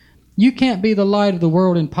movements. You can't be the light of the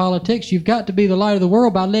world in politics. You've got to be the light of the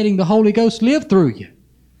world by letting the Holy Ghost live through you.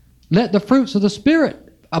 Let the fruits of the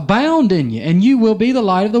Spirit abound in you, and you will be the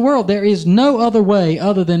light of the world. There is no other way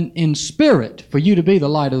other than in spirit for you to be the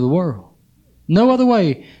light of the world. No other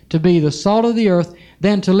way to be the salt of the earth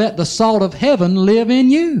than to let the salt of heaven live in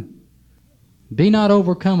you. Be not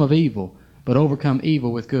overcome of evil, but overcome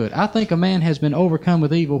evil with good. I think a man has been overcome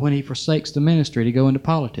with evil when he forsakes the ministry to go into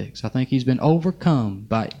politics. I think he's been overcome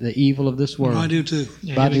by the evil of this world. I do too.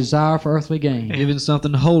 By desire for earthly gain. Giving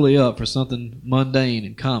something holy up for something mundane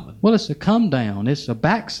and common. Well, it's a come down. It's a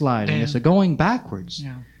backsliding. Yeah. It's a going backwards.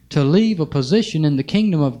 Yeah. To leave a position in the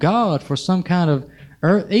kingdom of God for some kind of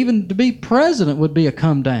earth, even to be president would be a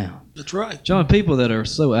come down. That's right. John, people that are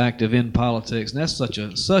so active in politics, and that's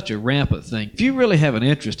such a rampant thing. If you really have an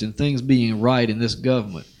interest in things being right in this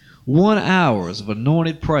government, 1 hour of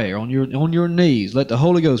anointed prayer on your knees, let the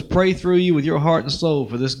Holy Ghost pray through you with your heart and soul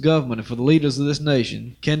for this government and for the leaders of this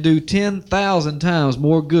nation, can do 10,000 times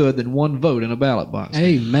more good than one vote in a ballot box.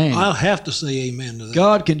 Amen. I'll have to say amen to that.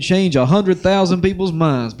 God can change 100,000 people's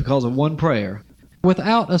minds because of one prayer.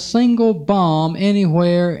 Without a single bomb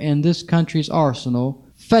anywhere in this country's arsenal,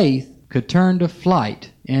 faith could turn to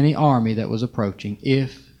flight any army that was approaching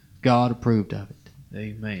if God approved of it.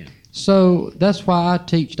 Amen. So that's why I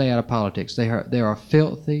teach stay out of politics. There are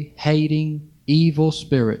filthy, hating, evil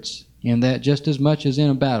spirits in that just as much as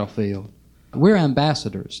in a battlefield. We're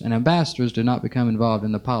ambassadors, and ambassadors do not become involved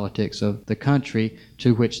in the politics of the country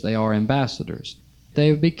to which they are ambassadors.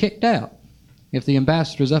 They would be kicked out. If the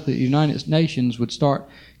ambassadors up at the United Nations would start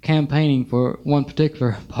campaigning for one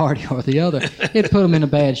particular party or the other, it'd put them in a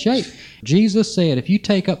bad shape. Jesus said, if you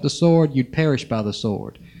take up the sword, you'd perish by the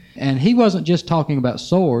sword. And he wasn't just talking about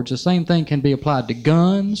swords. The same thing can be applied to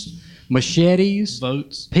guns, machetes,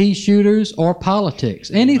 Votes. pea shooters, or politics.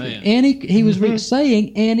 He was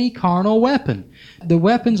saying any carnal weapon. The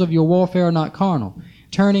weapons of your warfare are not carnal.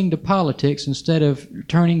 turning to politics instead of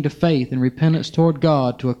turning to faith and repentance toward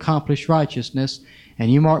God to accomplish righteousness.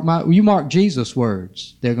 And you mark Jesus'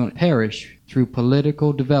 words. They're going to perish through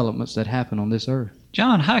political developments that happen on this earth.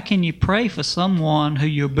 John, how can you pray for someone who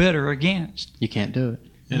you're bitter against? You can't do it.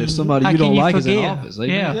 And if somebody How you can don't you like is in forgive? office, amen.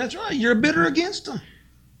 Yeah. That's right. You're bitter against them.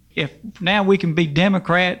 If now we can be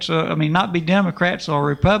Democrats, not be Democrats or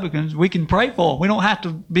Republicans, we can pray for them. We don't have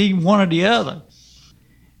to be one or the other.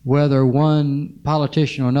 Whether one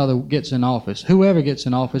politician or another gets in office, whoever gets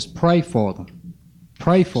in office, pray for them.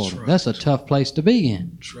 Pray for them. right. That's a tough place to be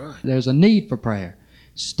in. That's right. There's a need for prayer.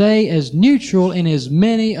 Stay as neutral in as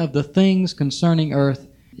many of the things concerning earth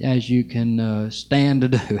as you can stand to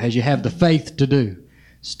do, as you have the faith to do.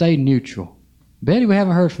 Stay neutral. Betty, we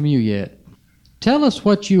haven't heard from you yet. Tell us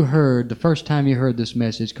what you heard the first time you heard this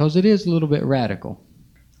message, because it is a little bit radical.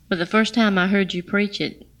 But the first time I heard you preach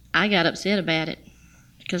it, I got upset about it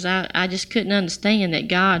because I just couldn't understand that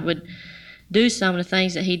God would do some of the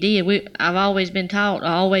things that he did. I've always been taught,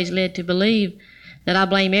 always led to believe that I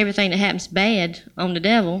blame everything that happens bad on the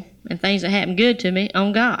devil and things that happen good to me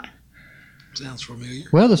on God. Sounds familiar.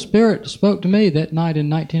 Well, the Spirit spoke to me that night in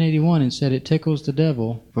 1981 and said it tickles the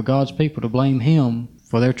devil for God's people to blame him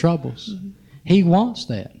for their troubles. Mm-hmm. He wants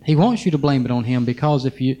that. He wants you to blame it on him, because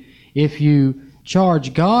if you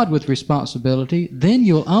charge God with responsibility, then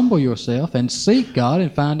you'll humble yourself and seek God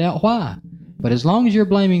and find out why. But as long as you're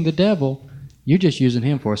blaming the devil, you're just using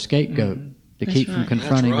him for a scapegoat to That's keep right. from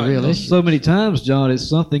confronting That's right. the real issue. So many times, John, it's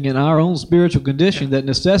something in our own spiritual condition that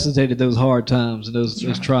necessitated those hard times and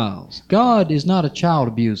those trials. God is not a child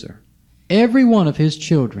abuser. Every one of his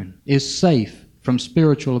children is safe from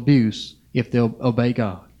spiritual abuse if they'll obey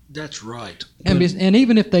God. That's right. And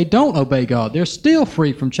even if they don't obey God, they're still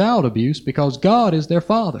free from child abuse because God is their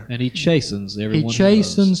Father. And he chastens everyone. He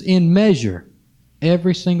chastens in measure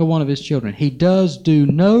every single one of his children. He does do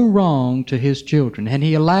no wrong to his children, and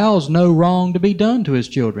he allows no wrong to be done to his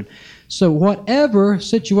children. So whatever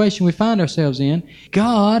situation we find ourselves in,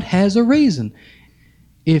 God has a reason.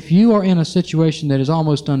 If you are in a situation that is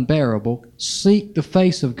almost unbearable, seek the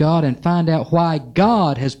face of God and find out why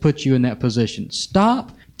God has put you in that position.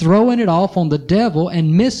 Stop throwing it off on the devil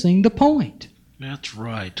and missing the point. That's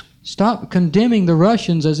right. Stop condemning the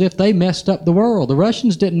Russians as if they messed up the world. The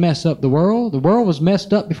Russians didn't mess up the world. The world was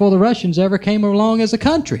messed up before the Russians ever came along as a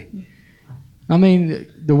country. I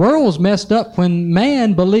mean, the world was messed up when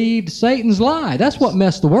man believed Satan's lie. That's what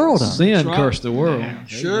messed the world up. Sin right. cursed the world. Yeah.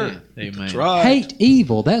 Sure. Amen. That's right. Hate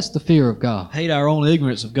evil. That's the fear of God. Hate our own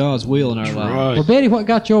ignorance of God's will in our lives. Right. Well, Betty, what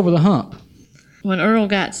got you over the hump? When Earl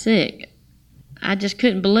got sick, I just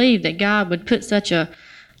couldn't believe that God would put such a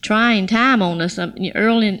trying time on us.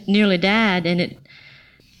 Earl nearly died, and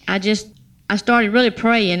I started really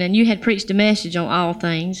praying, and you had preached a message on all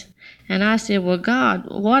things. And I said, well, God,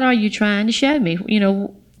 what are you trying to show me?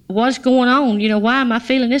 What's going on? Why am I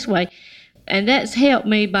feeling this way? And that's helped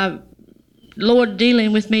me by Lord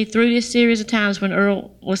dealing with me through this series of times when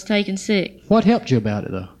Earl was taken sick. What helped you about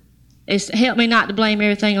it, though? It's helped me not to blame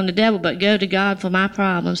everything on the devil, but go to God for my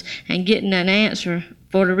problems and getting an answer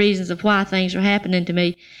for the reasons of why things are happening to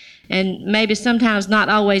me. And maybe sometimes not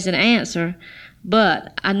always an answer,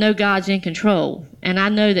 but I know God's in control. And I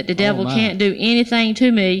know that the devil can't do anything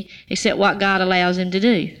to me except what God allows him to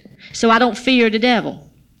do. So I don't fear the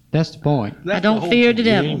devil. That's the point. I don't fear the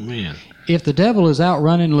devil. Amen. If the devil is out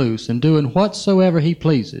running loose and doing whatsoever he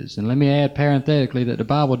pleases, and let me add parenthetically that the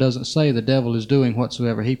Bible doesn't say the devil is doing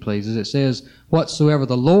whatsoever he pleases. It says whatsoever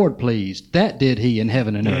the Lord pleased, that did he in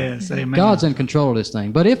heaven and earth. Yes, amen. God's in control of this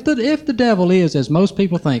thing. But if the devil is, as most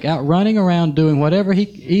people think, out running around doing whatever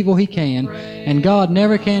evil he can, and God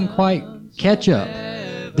never can quite catch up,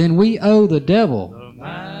 then we owe the devil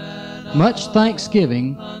much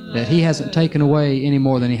thanksgiving that he hasn't taken away any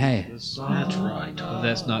more than he has. That's right. But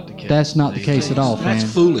that's not the case. That's not the case at all, That's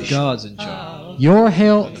friend. foolish. God's in charge. Your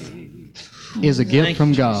health is a gift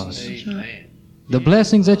from God. The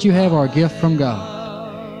blessings that you have are a gift from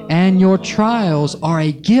God. And your trials are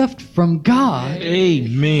a gift from God to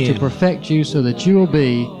Amen. perfect you so that you'll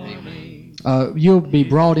be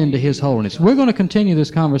brought into His holiness. We're going to continue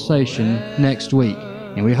this conversation next week,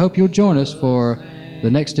 and we hope you'll join us for the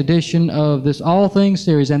next edition of this All Things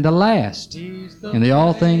series and the last in the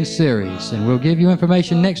All Things series. And we'll give you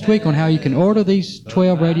information next week on how you can order these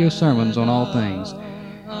 12 radio sermons on all things.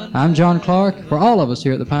 I'm John Clark, for all of us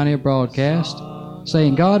here at the Pioneer Broadcast,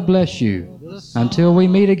 saying God bless you. Until we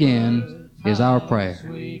meet again is our prayer.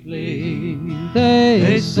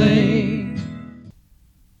 They sing.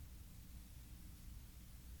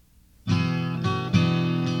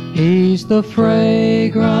 He's the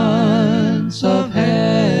fragrance of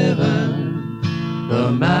heaven, the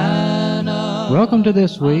Welcome to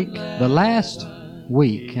this week, the last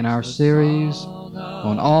week in our series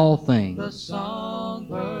on all things.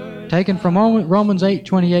 Taken from Romans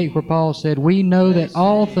 8:28, where Paul said, "We know that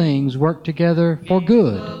all things work together for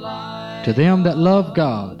good to them that love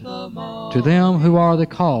God, to them who are the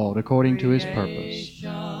called according to His purpose."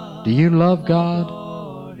 Do you love God?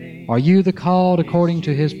 Are you the called according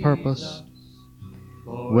to His purpose?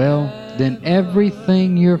 Well, then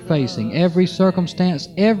everything you're facing, every circumstance,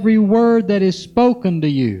 every word that is spoken to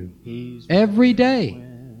you, every day,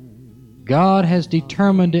 God has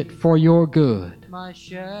determined it for your good.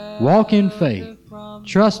 Walk in faith,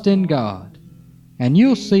 trust in God, and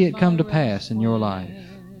you'll see it come to pass in your life.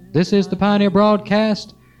 This is the Pioneer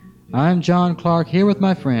Broadcast. I'm John Clark here with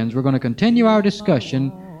my friends. We're going to continue our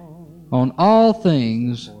discussion on all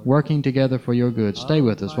things working together for your good. Stay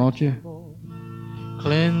with us, won't you?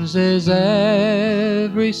 Cleanses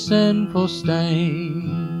every sinful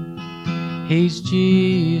stain. He's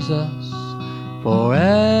Jesus,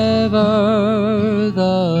 forever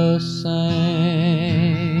the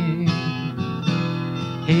same.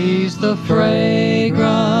 He's the fragrance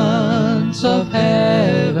of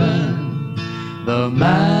heaven, the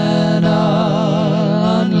manna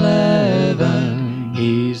unleavened.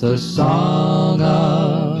 He's the song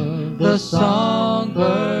of the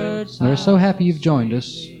songbirds. We're so happy you've joined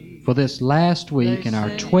us for this last week in our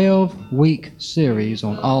 12-week series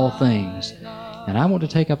on all things. And I want to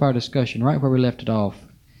take up our discussion right where we left it off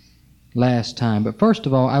last time. But first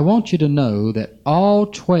of all, I want you to know that all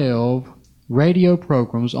 12 radio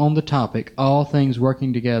programs on the topic, All Things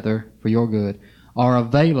Working Together for Your Good, are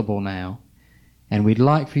available now, and we'd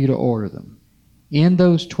like for you to order them. In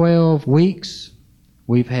those 12 weeks,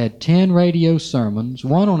 we've had 10 radio sermons,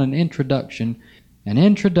 one on an introduction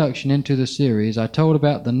into the series. I told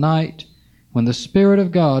about the night when the Spirit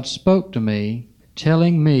of God spoke to me,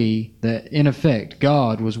 telling me that, in effect,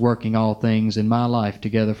 God was working all things in my life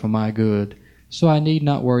together for my good. So I need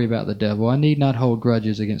not worry about the devil. I need not hold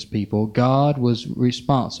grudges against people. God was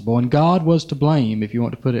responsible, and God was to blame, if you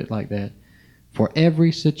want to put it like that, for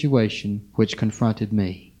every situation which confronted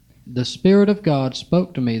me. The Spirit of God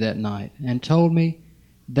spoke to me that night and told me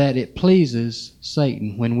that it pleases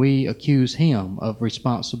Satan when we accuse him of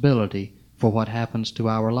responsibility for what happens to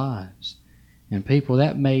our lives. And people,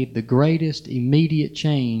 that made the greatest immediate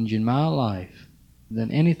change in my life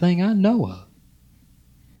than anything I know of.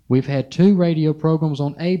 We've had 2 radio programs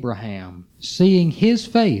on Abraham, seeing his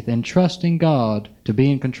faith and trusting God to be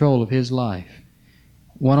in control of his life.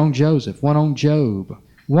 One on Joseph, one on Job,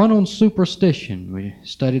 one on superstition. We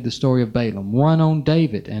studied the story of Balaam. One on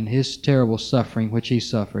David and his terrible suffering which he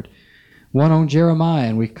suffered. One on Jeremiah,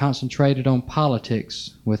 and we concentrated on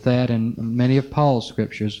politics with that and many of Paul's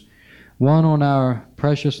scriptures. One on our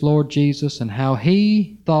precious Lord Jesus and how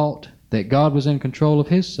he thought that God was in control of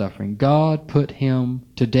his suffering. God put him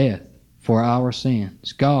to death for our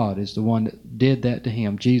sins. God is the one that did that to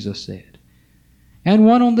him, Jesus said. And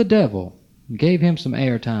one on the devil. Gave him some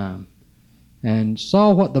airtime and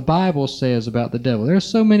saw what the Bible says about the devil. There's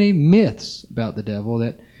so many myths about the devil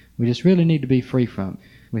that we just really need to be free from.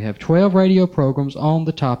 We have 12 radio programs on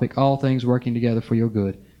the topic, All Things Working Together for Your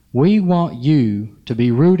Good. We want you to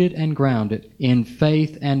be rooted and grounded in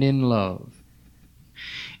faith and in love.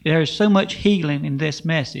 There is so much healing in this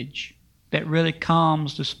message that really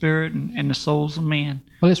calms the spirit and the souls of men.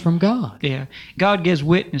 Well, it's from God. Yeah. God gives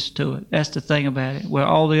witness to it. That's the thing about it. Where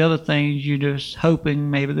all the other things, you're just hoping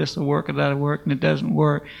maybe this will work or that'll work, and it doesn't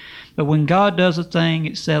work. But when God does a thing,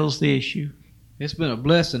 it settles the issue. It's been a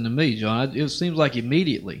blessing to me, John. It seems like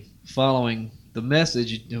immediately following the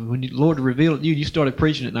message, when the Lord revealed it to you, you started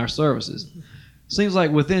preaching it in our services. Seems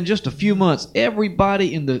like within just a few months,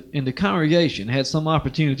 everybody in the congregation had some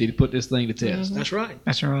opportunity to put this thing to test. Mm-hmm. That's right.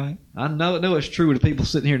 That's right. I know it's true with the people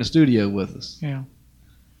sitting here in the studio with us. Yeah.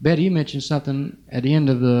 Betty, you mentioned something at the end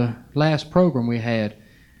of the last program we had,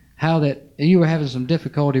 how that you were having some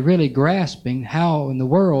difficulty really grasping how in the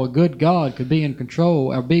world a good God could be in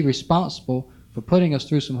control or be responsible for putting us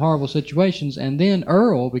through some horrible situations. And then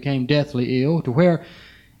Earl became deathly ill to where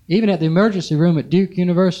even at the emergency room at Duke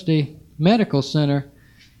University Medical Center,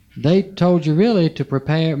 they told you really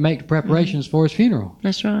to make preparations for his funeral.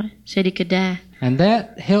 That's right. Said he could die. And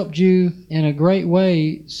that helped you in a great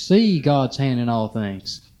way see God's hand in all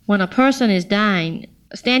things. When a person is dying,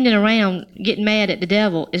 standing around getting mad at the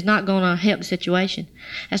devil is not going to help the situation.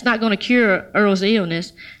 That's not going to cure Earl's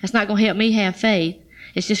illness. That's not going to help me have faith.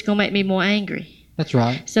 It's just going to make me more angry. That's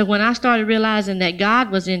right. So when I started realizing that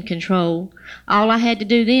God was in control, all I had to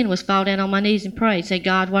do then was fall down on my knees and pray. Say,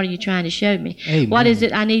 God, what are you trying to show me? Amen. What is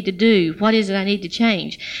it I need to do? What is it I need to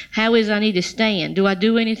change? How is it I need to stand? Do I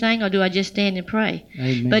do anything or do I just stand and pray?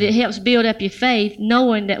 Amen. But it helps build up your faith,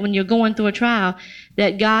 knowing that when you're going through a trial,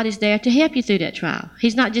 that God is there to help you through that trial.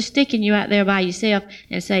 He's not just sticking you out there by yourself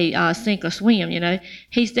and say, sink or swim,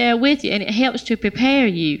 He's there with you, and it helps to prepare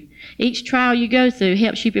you. Each trial you go through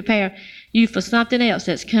helps you prepare you for something else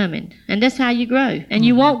that's coming. And that's how you grow. And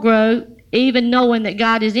you won't grow even knowing that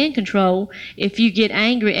God is in control if you get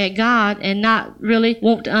angry at God and not really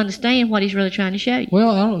want to understand what He's really trying to show you.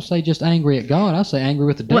 Well, I don't say just angry at God. I say angry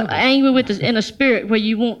with the devil. Well, angry with in a spirit where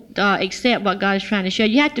you won't accept what God is trying to show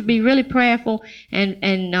you. You have to be really prayerful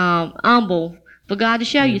and humble for God to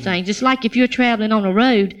show you things. It's like if you're traveling on a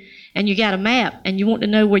road and you got a map and you want to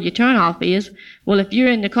know where your turnoff is. Well, if you're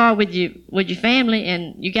in the car with your family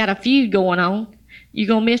and you got a feud going on, you're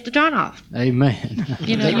gonna miss the turnoff. Amen.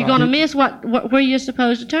 You're gonna miss where you're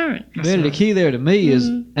supposed to turn. Betty, the key there to me is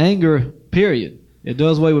anger. Period. It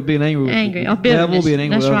does away with being angry with or the bitterness. devil, being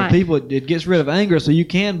angry That's with other right. people. It gets rid of anger, so you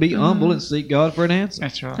can be humble and seek God for an answer.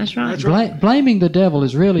 That's right. That's right. Blaming the devil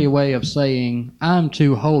is really a way of saying, I'm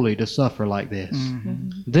too holy to suffer like this.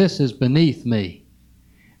 This is beneath me.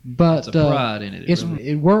 But It's a pride in it.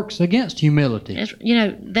 it works against humility. It's,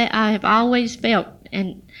 that I have always felt,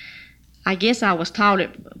 and I guess I was taught it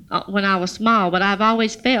when I was small, but I've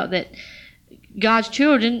always felt that God's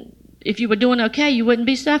children, if you were doing okay, you wouldn't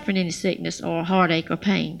be suffering any sickness or heartache or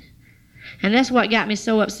pain. And that's what got me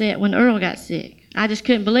so upset when Earl got sick. I just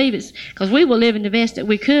couldn't believe it, because we were living the best that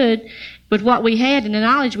we could with what we had and the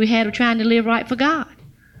knowledge we had of trying to live right for God.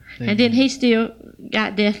 And then he still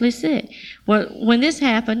got deathly sick. Well, when this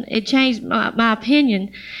happened, it changed my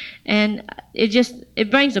opinion, and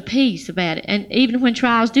it brings a peace about it. And even when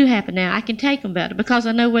trials do happen now, I can take them better because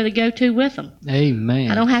I know where to go to with them.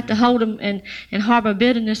 Amen. I don't have to hold them and harbor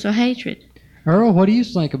bitterness or hatred. Earl, what do you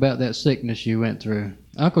think about that sickness you went through?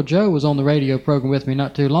 Uncle Joe was on the radio program with me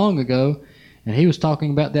not too long ago, and he was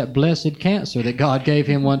talking about that blessed cancer that God gave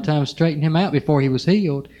him one time, straightened him out before he was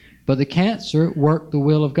healed. But the cancer worked the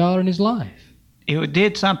will of God in his life. It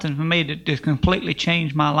did something for me to completely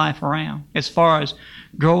change my life around as far as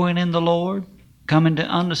growing in the Lord, coming to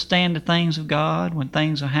understand the things of God when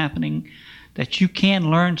things are happening, that you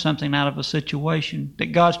can learn something out of a situation,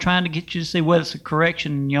 that God's trying to get you to see whether it's a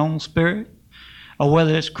correction in your own spirit or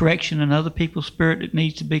whether it's correction in other people's spirit that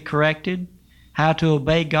needs to be corrected, how to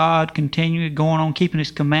obey God, continue going on keeping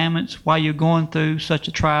His commandments while you're going through such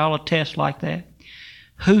a trial or test like that.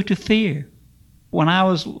 Who to fear. When I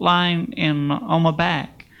was lying on my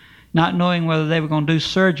back, not knowing whether they were going to do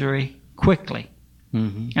surgery quickly,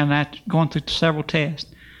 and that going through several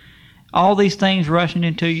tests, all these things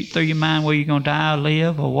rushing through your mind, whether you're going to die or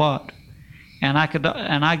live or what, and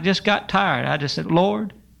I just got tired. I just said,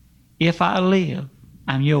 Lord, if I live,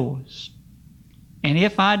 I'm yours, and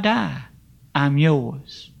if I die, I'm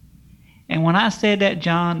yours. And when I said that,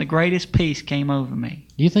 John, the greatest peace came over me.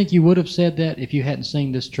 Do you think you would have said that if you hadn't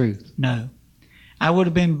seen this truth? No. I would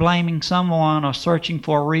have been blaming someone or searching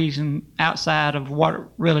for a reason outside of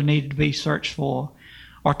what really needed to be searched for,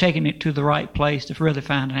 or taking it to the right place to really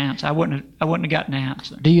find an answer. I wouldn't have gotten an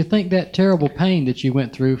answer. Do you think that terrible pain that you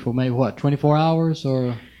went through for maybe, 24 hours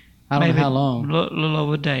or I don't know how long? A little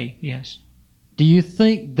over a day, yes. Do you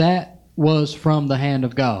think that was from the hand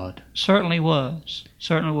of God? Certainly was.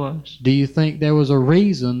 Certainly was. Do you think there was a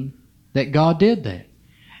reason that God did that?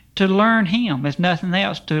 To learn Him, if nothing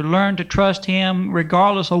else, to learn to trust Him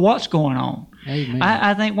regardless of what's going on. Amen.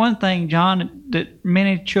 I think one thing, John, that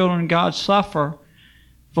many children of God suffer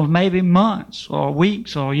for maybe months or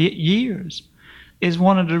weeks or years is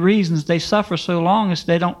one of the reasons they suffer so long is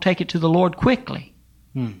they don't take it to the Lord quickly.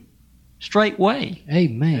 Straightway.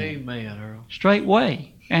 Amen. Amen, Earl. Straightway.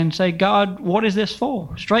 And say, God, what is this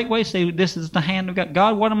for? Straightway say, this is the hand of God.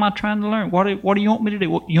 God, what am I trying to learn? What do you want me to do?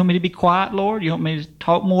 You want me to be quiet, Lord? You want me to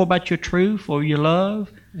talk more about your truth or your love?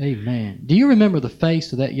 Amen. Do you remember the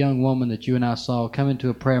face of that young woman that you and I saw come into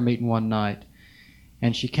a prayer meeting one night?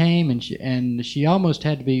 And she came and she almost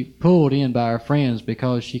had to be pulled in by her friends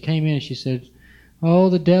because she came in and she said, oh,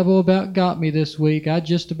 the devil about got me this week. I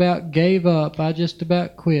just about gave up. I just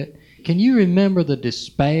about quit. Can you remember the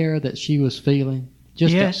despair that she was feeling?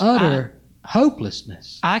 Just yes, the utter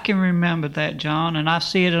hopelessness. I can remember that, John, and I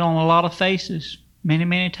see it on a lot of faces many,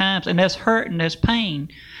 many times. And there's hurt and there's pain.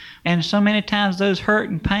 And so many times those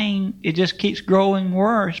hurt and pain, it just keeps growing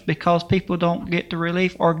worse because people don't get the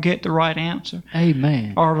relief or get the right answer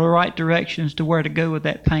Amen. or the right directions to where to go with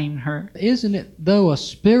that pain and hurt. Isn't it, though, a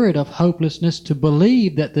spirit of hopelessness to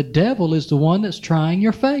believe that the devil is the one that's trying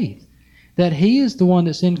your faith? That he is the one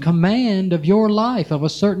that's in command of your life, of a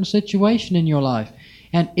certain situation in your life.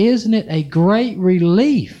 And isn't it a great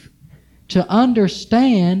relief to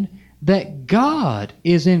understand that God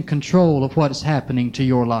is in control of what is happening to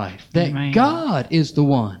your life? That Amen. God is the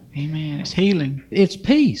one. Amen. It's healing. It's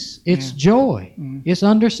peace. It's joy. It's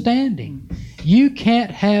understanding. You can't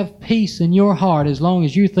have peace in your heart as long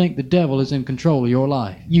as you think the devil is in control of your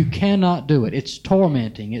life. You cannot do it. It's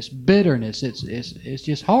tormenting. It's bitterness. It's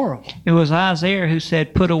just horrible. It was Isaiah who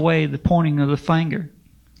said, put away the pointing of the finger.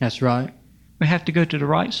 That's right. We have to go to the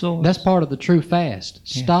right source. That's part of the true fast.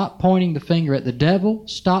 Yeah. Stop pointing the finger at the devil.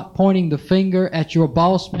 Stop pointing the finger at your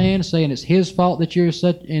boss man, saying it's his fault that you're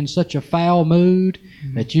in such a foul mood,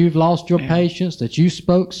 that you've lost your patience, that you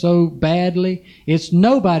spoke so badly. It's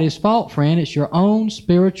nobody's fault, friend. It's your own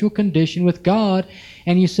spiritual condition with God.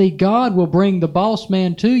 And you see, God will bring the boss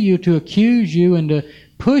man to you to accuse you and to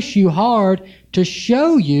push you hard to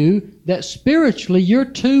show you that spiritually you're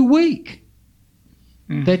too weak.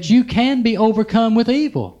 That you can be overcome with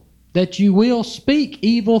evil, that you will speak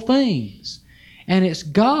evil things. And it's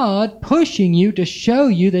God pushing you to show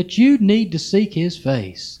you that you need to seek His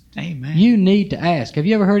face. Amen. You need to ask. Have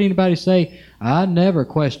you ever heard anybody say, I never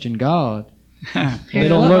question God? They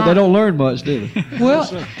don't learn much, do they? Well,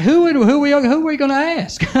 who are we going to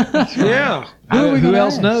ask? Yeah. Who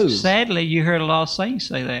else knows? Sadly, you heard a lot of saints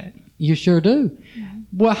say that. You sure do.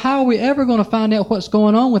 Well, how are we ever going to find out what's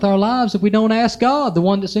going on with our lives if we don't ask God, the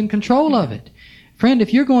one that's in control of it? Friend,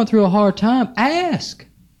 if you're going through a hard time, ask.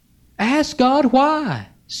 Ask God why.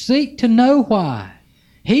 Seek to know why.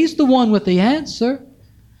 He's the one with the answer.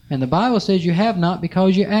 And the Bible says you have not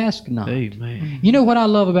because you ask not. Amen. You know what I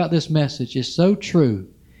love about this message? It's so true.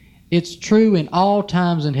 It's true in all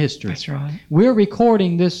times in history. That's right. We're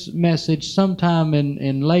recording this message sometime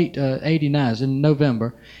in late 89, in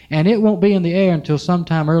November, and it won't be in the air until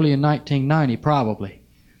sometime early in 1990 probably.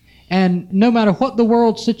 And no matter what the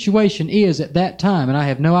world situation is at that time, and I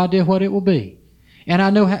have no idea what it will be, and I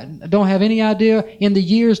don't have any idea in the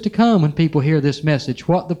years to come when people hear this message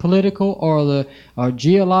what the political or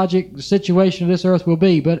geologic situation of this earth will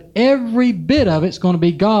be, but every bit of it's going to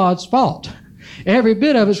be God's fault. Every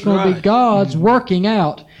bit of it's going to be God's working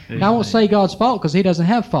out. Now, I won't say God's fault because He doesn't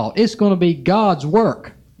have fault. It's going to be God's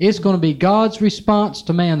work. It's going to be God's response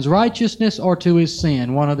to man's righteousness or to his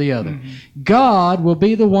sin, one or the other. God will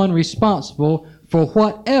be the one responsible for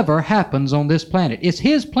whatever happens on this planet. It's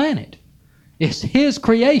His planet. It's His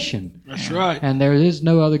creation. That's right. And there is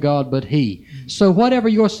no other God but He. So whatever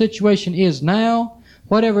your situation is now,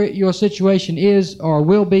 whatever your situation is or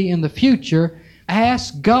will be in the future,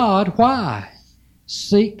 ask God why.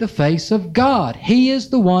 Seek the face of God. He is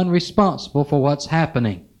the one responsible for what's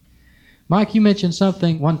happening. Mike, you mentioned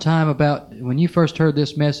something one time about when you first heard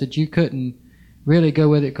this message, you couldn't really go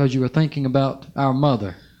with it because you were thinking about our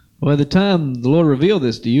mother. Well, at the time the Lord revealed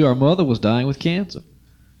this to you, our mother was dying with cancer.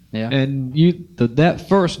 Yeah. And that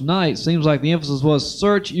first night seems like the emphasis was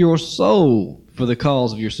search your soul for the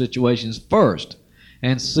cause of your situations first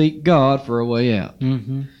and seek God for a way out.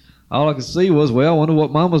 Mm-hmm. All I could see was, well, I wonder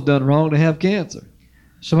what Mama's done wrong to have cancer.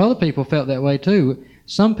 Some other people felt that way too.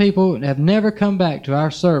 Some people have never come back to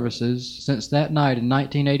our services since that night in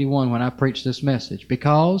 1981 when I preached this message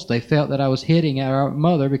because they felt that I was hitting at our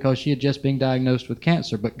mother because she had just been diagnosed with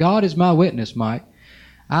cancer. But God is my witness, Mike.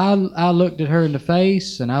 I looked at her in the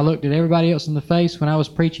face and I looked at everybody else in the face when I was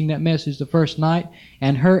preaching that message the first night,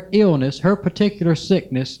 and her illness, her particular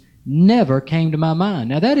sickness, never came to my mind.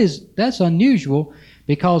 Now that's unusual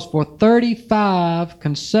because for 35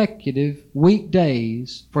 consecutive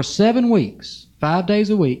weekdays, for 7 weeks, 5 days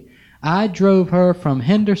a week, I drove her from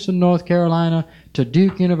Henderson, North Carolina to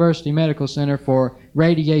Duke University Medical Center for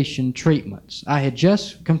radiation treatments. I had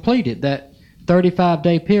just completed that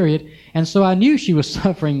 35-day period, and so I knew she was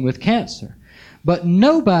suffering with cancer. But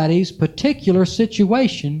nobody's particular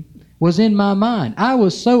situation was in my mind. I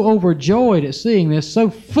was so overjoyed at seeing this, so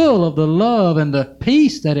full of the love and the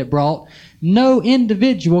peace that it brought. No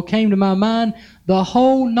individual came to my mind the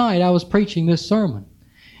whole night I was preaching this sermon.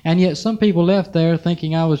 And yet some people left there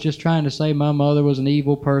thinking I was just trying to say my mother was an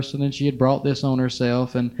evil person and she had brought this on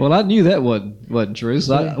herself. And Well, I knew that wasn't true.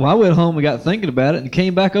 So I went home and got thinking about it and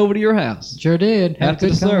came back over to your house. sure did. Had a After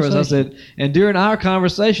good the service, I conversation. said, and during our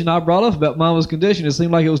conversation, I brought up about Mama's condition. It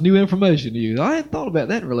seemed like it was new information to you. I hadn't thought about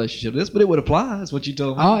that in relationship to this, but it would apply. That's what you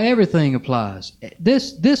told me. Everything applies.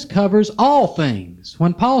 This covers all things.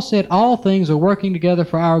 When Paul said all things are working together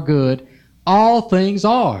for our good, all things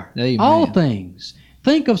are. Amen. All things.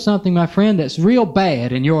 Think of something, my friend, that's real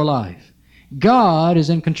bad in your life. God is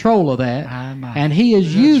in control of that, and He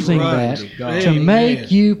is using right. that to Amen. make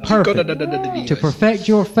you perfect, to perfect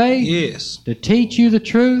your faith, Yes. to teach you the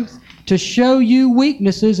truth, to show you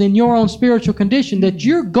weaknesses in your own spiritual condition that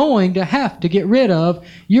you're going to have to get rid of.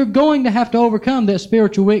 You're going to have to overcome that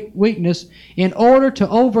spiritual weakness in order to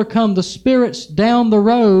overcome the spirits down the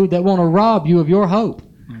road that want to rob you of your hope.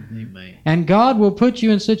 Amen. And God will put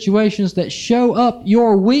you in situations that show up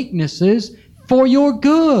your weaknesses for your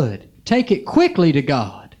good. Take it quickly to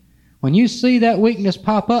God. When you see that weakness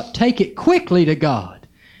pop up, take it quickly to God.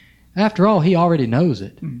 After all, He already knows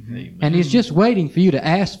it. Amen. And He's just waiting for you to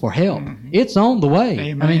ask for help. It's on the way.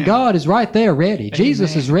 Amen. I mean, God is right there ready.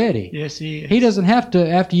 Jesus is ready. Yes, He is. He doesn't have to,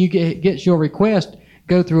 after you get your request,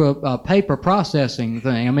 go through a paper processing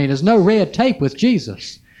thing. I mean, there's no red tape with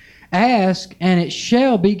Jesus. Ask, and it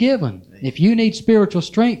shall be given. If you need spiritual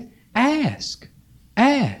strength, ask.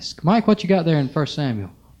 Ask. Mike, what you got there in 1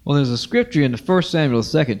 Samuel? Well, there's a scripture in the 1 Samuel, the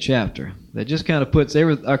 2nd chapter, that just kind of puts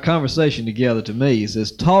our conversation together to me. It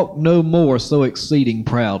says, "Talk no more so exceeding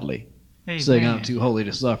proudly, saying, I'm too holy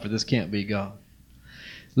to suffer. This can't be God.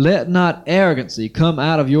 Let not arrogancy come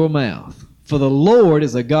out of your mouth, for the Lord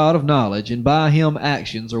is a God of knowledge, and by Him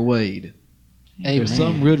actions are weighed." There's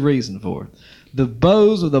some good reason for it. "The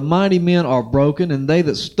bows of the mighty men are broken, and they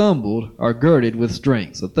that stumbled are girded with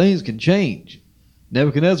strength." So things can change.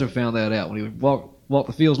 Nebuchadnezzar found that out when he walked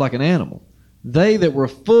the fields like an animal. "They that were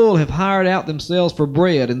full have hired out themselves for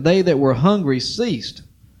bread, and they that were hungry ceased.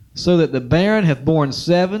 So that the barren hath borne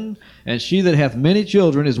 7, and she that hath many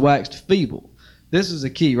children is waxed feeble." This is the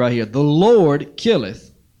key right here. "The Lord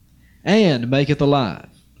killeth and maketh alive.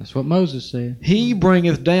 That's what Moses said. He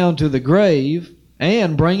bringeth down to the grave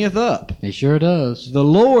and bringeth up. He sure does. The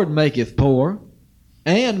Lord maketh poor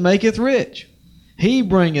and maketh rich. He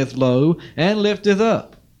bringeth low and lifteth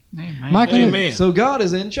up." Amen. Mike, Amen. So God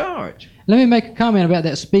is in charge. let me make a comment about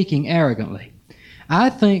that speaking arrogantly. I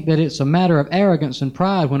think that it's a matter of arrogance and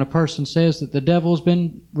pride when a person says that the devil's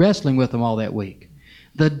been wrestling with them all that week.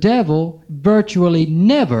 The devil virtually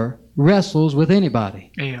never wrestles with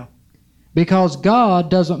anybody. Yeah. Because God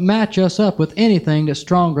doesn't match us up with anything that's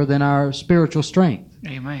stronger than our spiritual strength.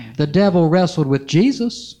 Amen. The devil wrestled with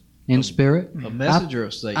Jesus in spirit. A messenger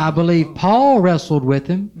of Satan. I believe Paul wrestled with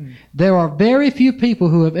him. There are very few people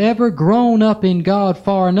who have ever grown up in God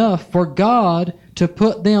far enough for God to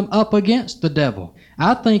put them up against the devil.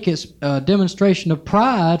 I think it's a demonstration of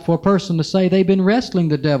pride for a person to say they've been wrestling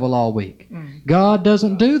the devil all week. God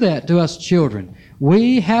doesn't do that to us children.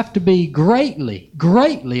 We have to be greatly,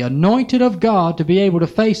 greatly anointed of God to be able to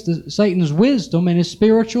face Satan's wisdom and his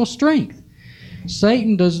spiritual strength.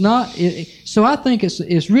 Satan does not. So I think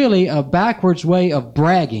it's really a backwards way of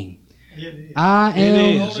bragging. I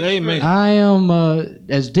am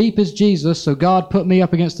as deep as Jesus, so God put me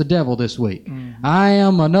up against the devil this week. I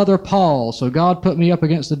am another Paul, so God put me up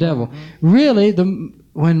against the devil. Really,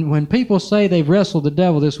 when people say they've wrestled the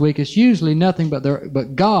devil this week, it's usually nothing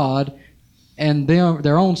but God and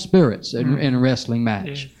their own spirits in a wrestling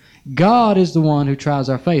match. God is the one who tries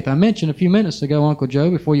our faith. I mentioned a few minutes ago, Uncle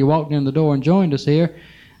Joe, before you walked in the door and joined us here,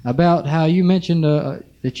 about how you mentioned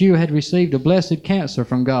that you had received a blessed cancer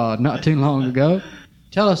from God not too long ago.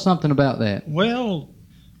 Tell us something about that. Well,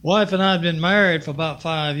 wife and I had been married for about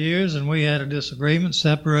 5 years, and we had a disagreement,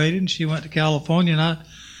 separated, and she went to California, and I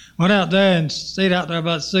went out there and stayed out there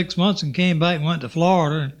about 6 months and came back and went to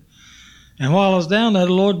Florida. And while I was down there,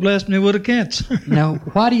 the Lord blessed me with a cancer. Now,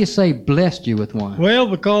 why do you say blessed you with one? Well,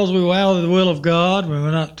 because we were out of the will of God. We were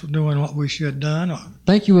not doing what we should have done.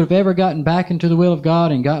 Think you would have ever gotten back into the will of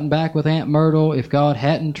God and gotten back with Aunt Myrtle if God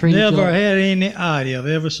hadn't treated you? Never had any idea of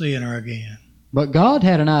ever seeing her again. But God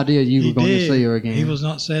had an idea you were going to see her again. He was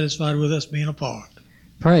not satisfied with us being apart.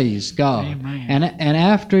 Praise God. Amen. And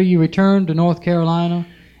after you returned to North Carolina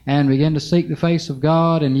and began to seek the face of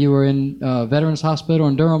God, and you were in Veterans Hospital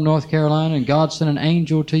in Durham, North Carolina, and God sent an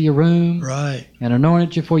angel to your room Right. and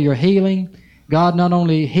anointed you for your healing, God not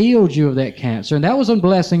only healed you of that cancer, and that was a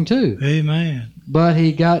blessing too, Amen. but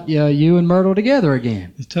He got you and Myrtle together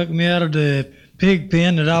again. He took me out of the pig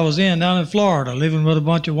pen that I was in down in Florida, living with a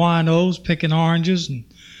bunch of winos, picking oranges and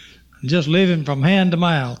just living from hand to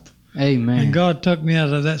mouth. Amen. And God took me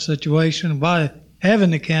out of that situation by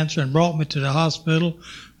having the cancer and brought me to the hospital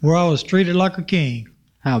where I was treated like a king.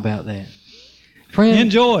 How about that? Friend,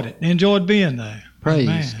 Enjoyed it. Enjoyed being there. praise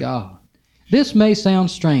Amen. God. This may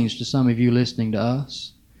sound strange to some of you listening to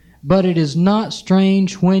us, but it is not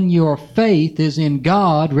strange when your faith is in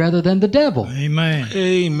God rather than the devil. Amen.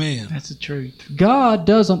 Amen. That's the truth. God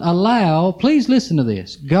doesn't allow, please listen to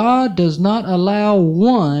this, God does not allow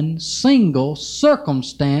one single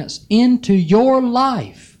circumstance into your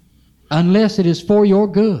life unless it is for your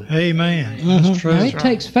good. Amen. That's true. Now, it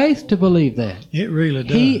takes faith to believe that. It really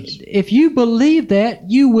does. If you believe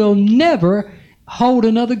that, you will never hold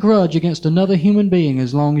another grudge against another human being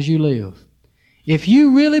as long as you live. If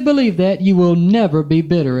you really believe that, you will never be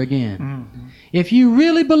bitter again. If you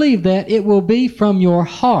really believe that, it will be from your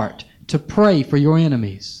heart to pray for your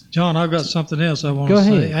enemies. John, I've got something else I want Go to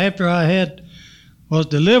ahead. say. After I was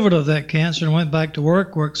delivered of that cancer and went back to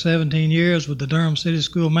worked 17 years with the Durham City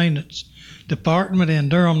School Maintenance Department in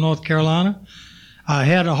Durham, North Carolina, I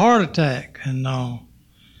had a heart attack. And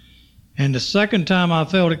the second time I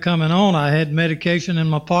felt it coming on, I had medication in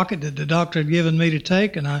my pocket that the doctor had given me to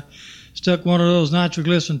take, and I stuck one of those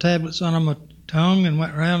nitroglycerin tablets under my tongue and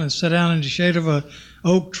went around and sat down in the shade of a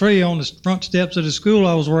oak tree on the front steps of the school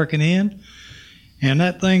I was working in. And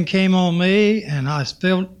that thing came on me, and I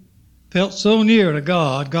felt so near to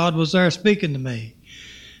God. God was there speaking to me.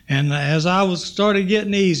 And as I started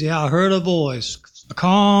getting easy, I heard a voice, a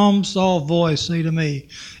calm, soft voice say to me,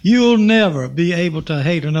 "You'll never be able to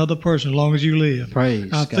hate another person as long as you live."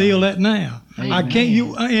 Praise I God. feel that now. I can't.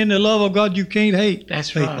 In the love of God, you can't hate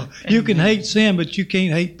That's people. right. You can hate sin, but you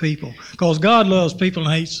can't hate people, because God loves people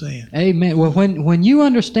and hates sin. Amen. Well, when you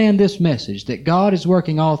understand this message, that God is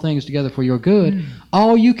working all things together for your good,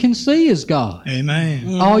 all you can see is God.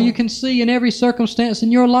 Amen. All you can see in every circumstance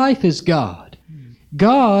in your life is God.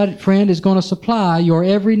 God, friend, is going to supply your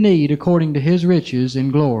every need according to His riches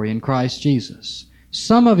in glory in Christ Jesus.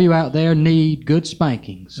 Some of you out there need good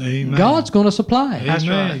spankings. Amen. God's going to supply it. That's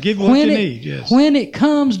Amen. right. Give what you need. Yes. When it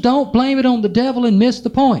comes, don't blame it on the devil and miss the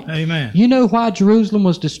point. Amen. You know why Jerusalem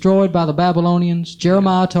was destroyed by the Babylonians?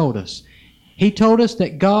 Jeremiah told us. He told us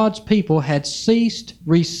that God's people had ceased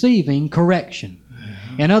receiving correction.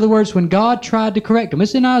 In other words, when God tried to correct them,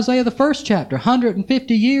 it's in Isaiah the 1st chapter,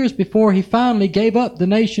 150 years before He finally gave up the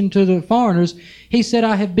nation to the foreigners, He said,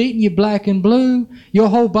 "I have beaten you black and blue. Your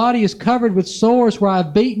whole body is covered with sores where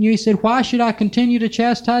I've beaten you." He said, "Why should I continue to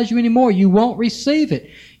chastise you anymore? You won't receive it.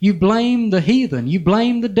 You blame the heathen. You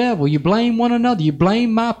blame the devil. You blame one another. You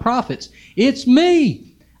blame my prophets. It's me.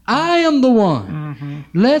 I am the one."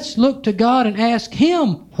 Let's look to God and ask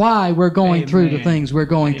Him why we're going through the things we're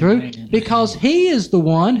going through, because He is the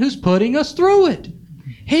one who's putting us through it.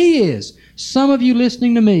 He is. Some of you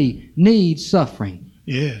listening to me need suffering.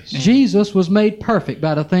 Yes. Jesus was made perfect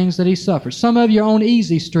by the things that He suffered. Some of you are on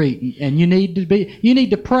easy street, and you need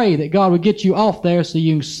to pray that God would get you off there so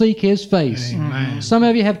you can seek His face. Amen. Some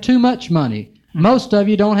of you have too much money. Most of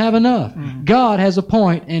you don't have enough. God has a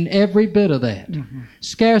point in every bit of that.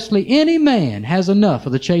 Scarcely any man has enough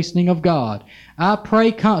of the chastening of God. I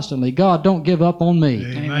pray constantly, God, don't give up on me.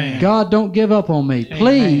 Amen. God, don't give up on me.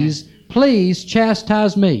 Please, please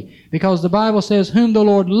chastise me. Because the Bible says, "Whom the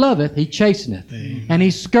Lord loveth, He chasteneth." And He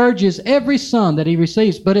scourges every son that He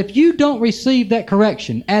receives. But if you don't receive that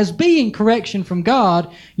correction as being correction from God,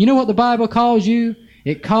 you know what the Bible calls you?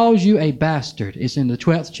 It calls you a bastard. It's in the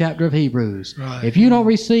 12th chapter of Hebrews. Right. If you don't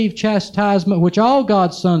receive chastisement, which all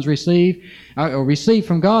God's sons receive, or receive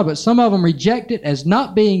from God, but some of them reject it as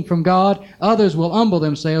not being from God, others will humble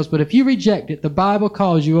themselves. But if you reject it, the Bible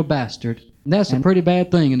calls you a bastard. And that's a pretty bad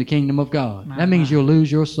thing in the kingdom of God. That means you'll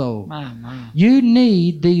lose your soul. You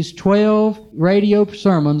need these 12 radio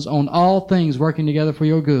sermons on all things working together for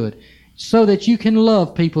your good, so that you can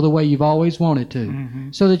love people the way you've always wanted to,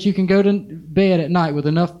 so that you can go to bed at night with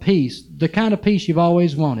enough peace, the kind of peace you've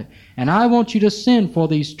always wanted. And I want you to send for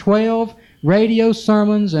these 12 radio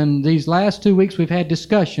sermons, and these last 2 weeks we've had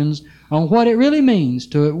discussions on what it really means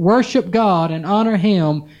to worship God and honor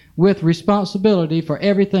Him with responsibility for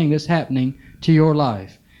everything that's happening to your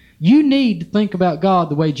life. You need to think about God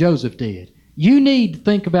the way Joseph did. You need to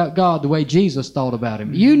think about God the way Jesus thought about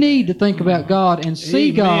Him. You need to think about God and see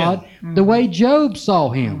Amen. God the way Job saw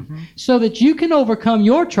Him, so that you can overcome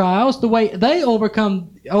your trials the way they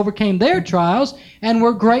overcame their trials and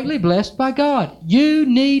were greatly blessed by God. You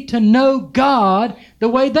need to know God the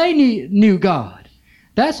way they knew God.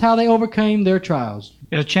 That's how they overcame their trials.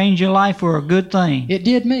 It'll change your life for a good thing. It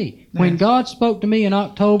did me. When God spoke to me in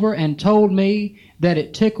October and told me that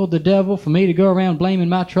it tickled the devil for me to go around blaming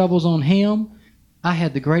my troubles on him, I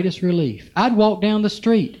had the greatest relief. I'd walk down the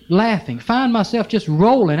street laughing, find myself just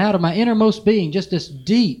rolling out of my innermost being, just this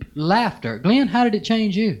deep laughter. Glenn, how did it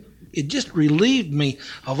change you? It just relieved me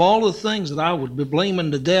of all the things that I would be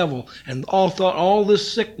blaming the devil, and thought all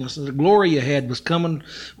this sickness and the glory I had was coming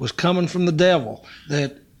from the devil.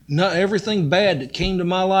 That not everything bad that came to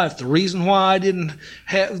my life, the reason why I didn't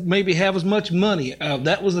have as much money,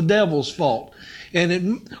 that was the devil's fault.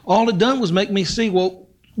 And all it done was make me see, well,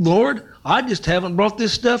 Lord, I just haven't brought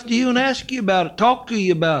this stuff to you and asked you about it, talked to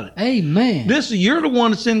you about it. Amen. You're the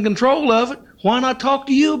one that's in control of it. Why not talk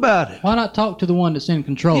to you about it? Why not talk to the one that's in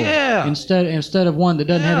control? Yeah. Instead of one that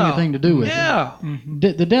doesn't have anything to do with it. Yeah.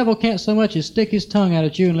 The devil can't so much as stick his tongue out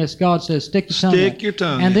at you unless God says stick your tongue out. Stick your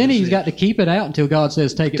tongue And then out, he's see. got to keep it out until God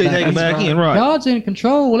says take it back. Take it back in, right. God's in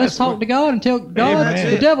control. Well, let's talk to God and tell God,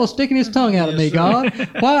 Amen. the devil's sticking his tongue out at me, God.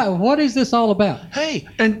 Why? What is this all about? Hey,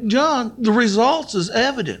 and John, the results is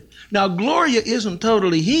evident. Now, Gloria isn't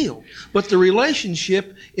totally healed, but the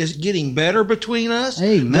relationship is getting better between us.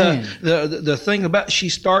 Amen. The thing about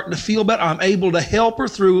she's starting to feel better. I'm able to help her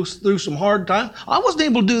through some hard times. I wasn't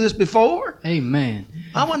able to do this before. Amen.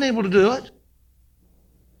 I wasn't able to do it.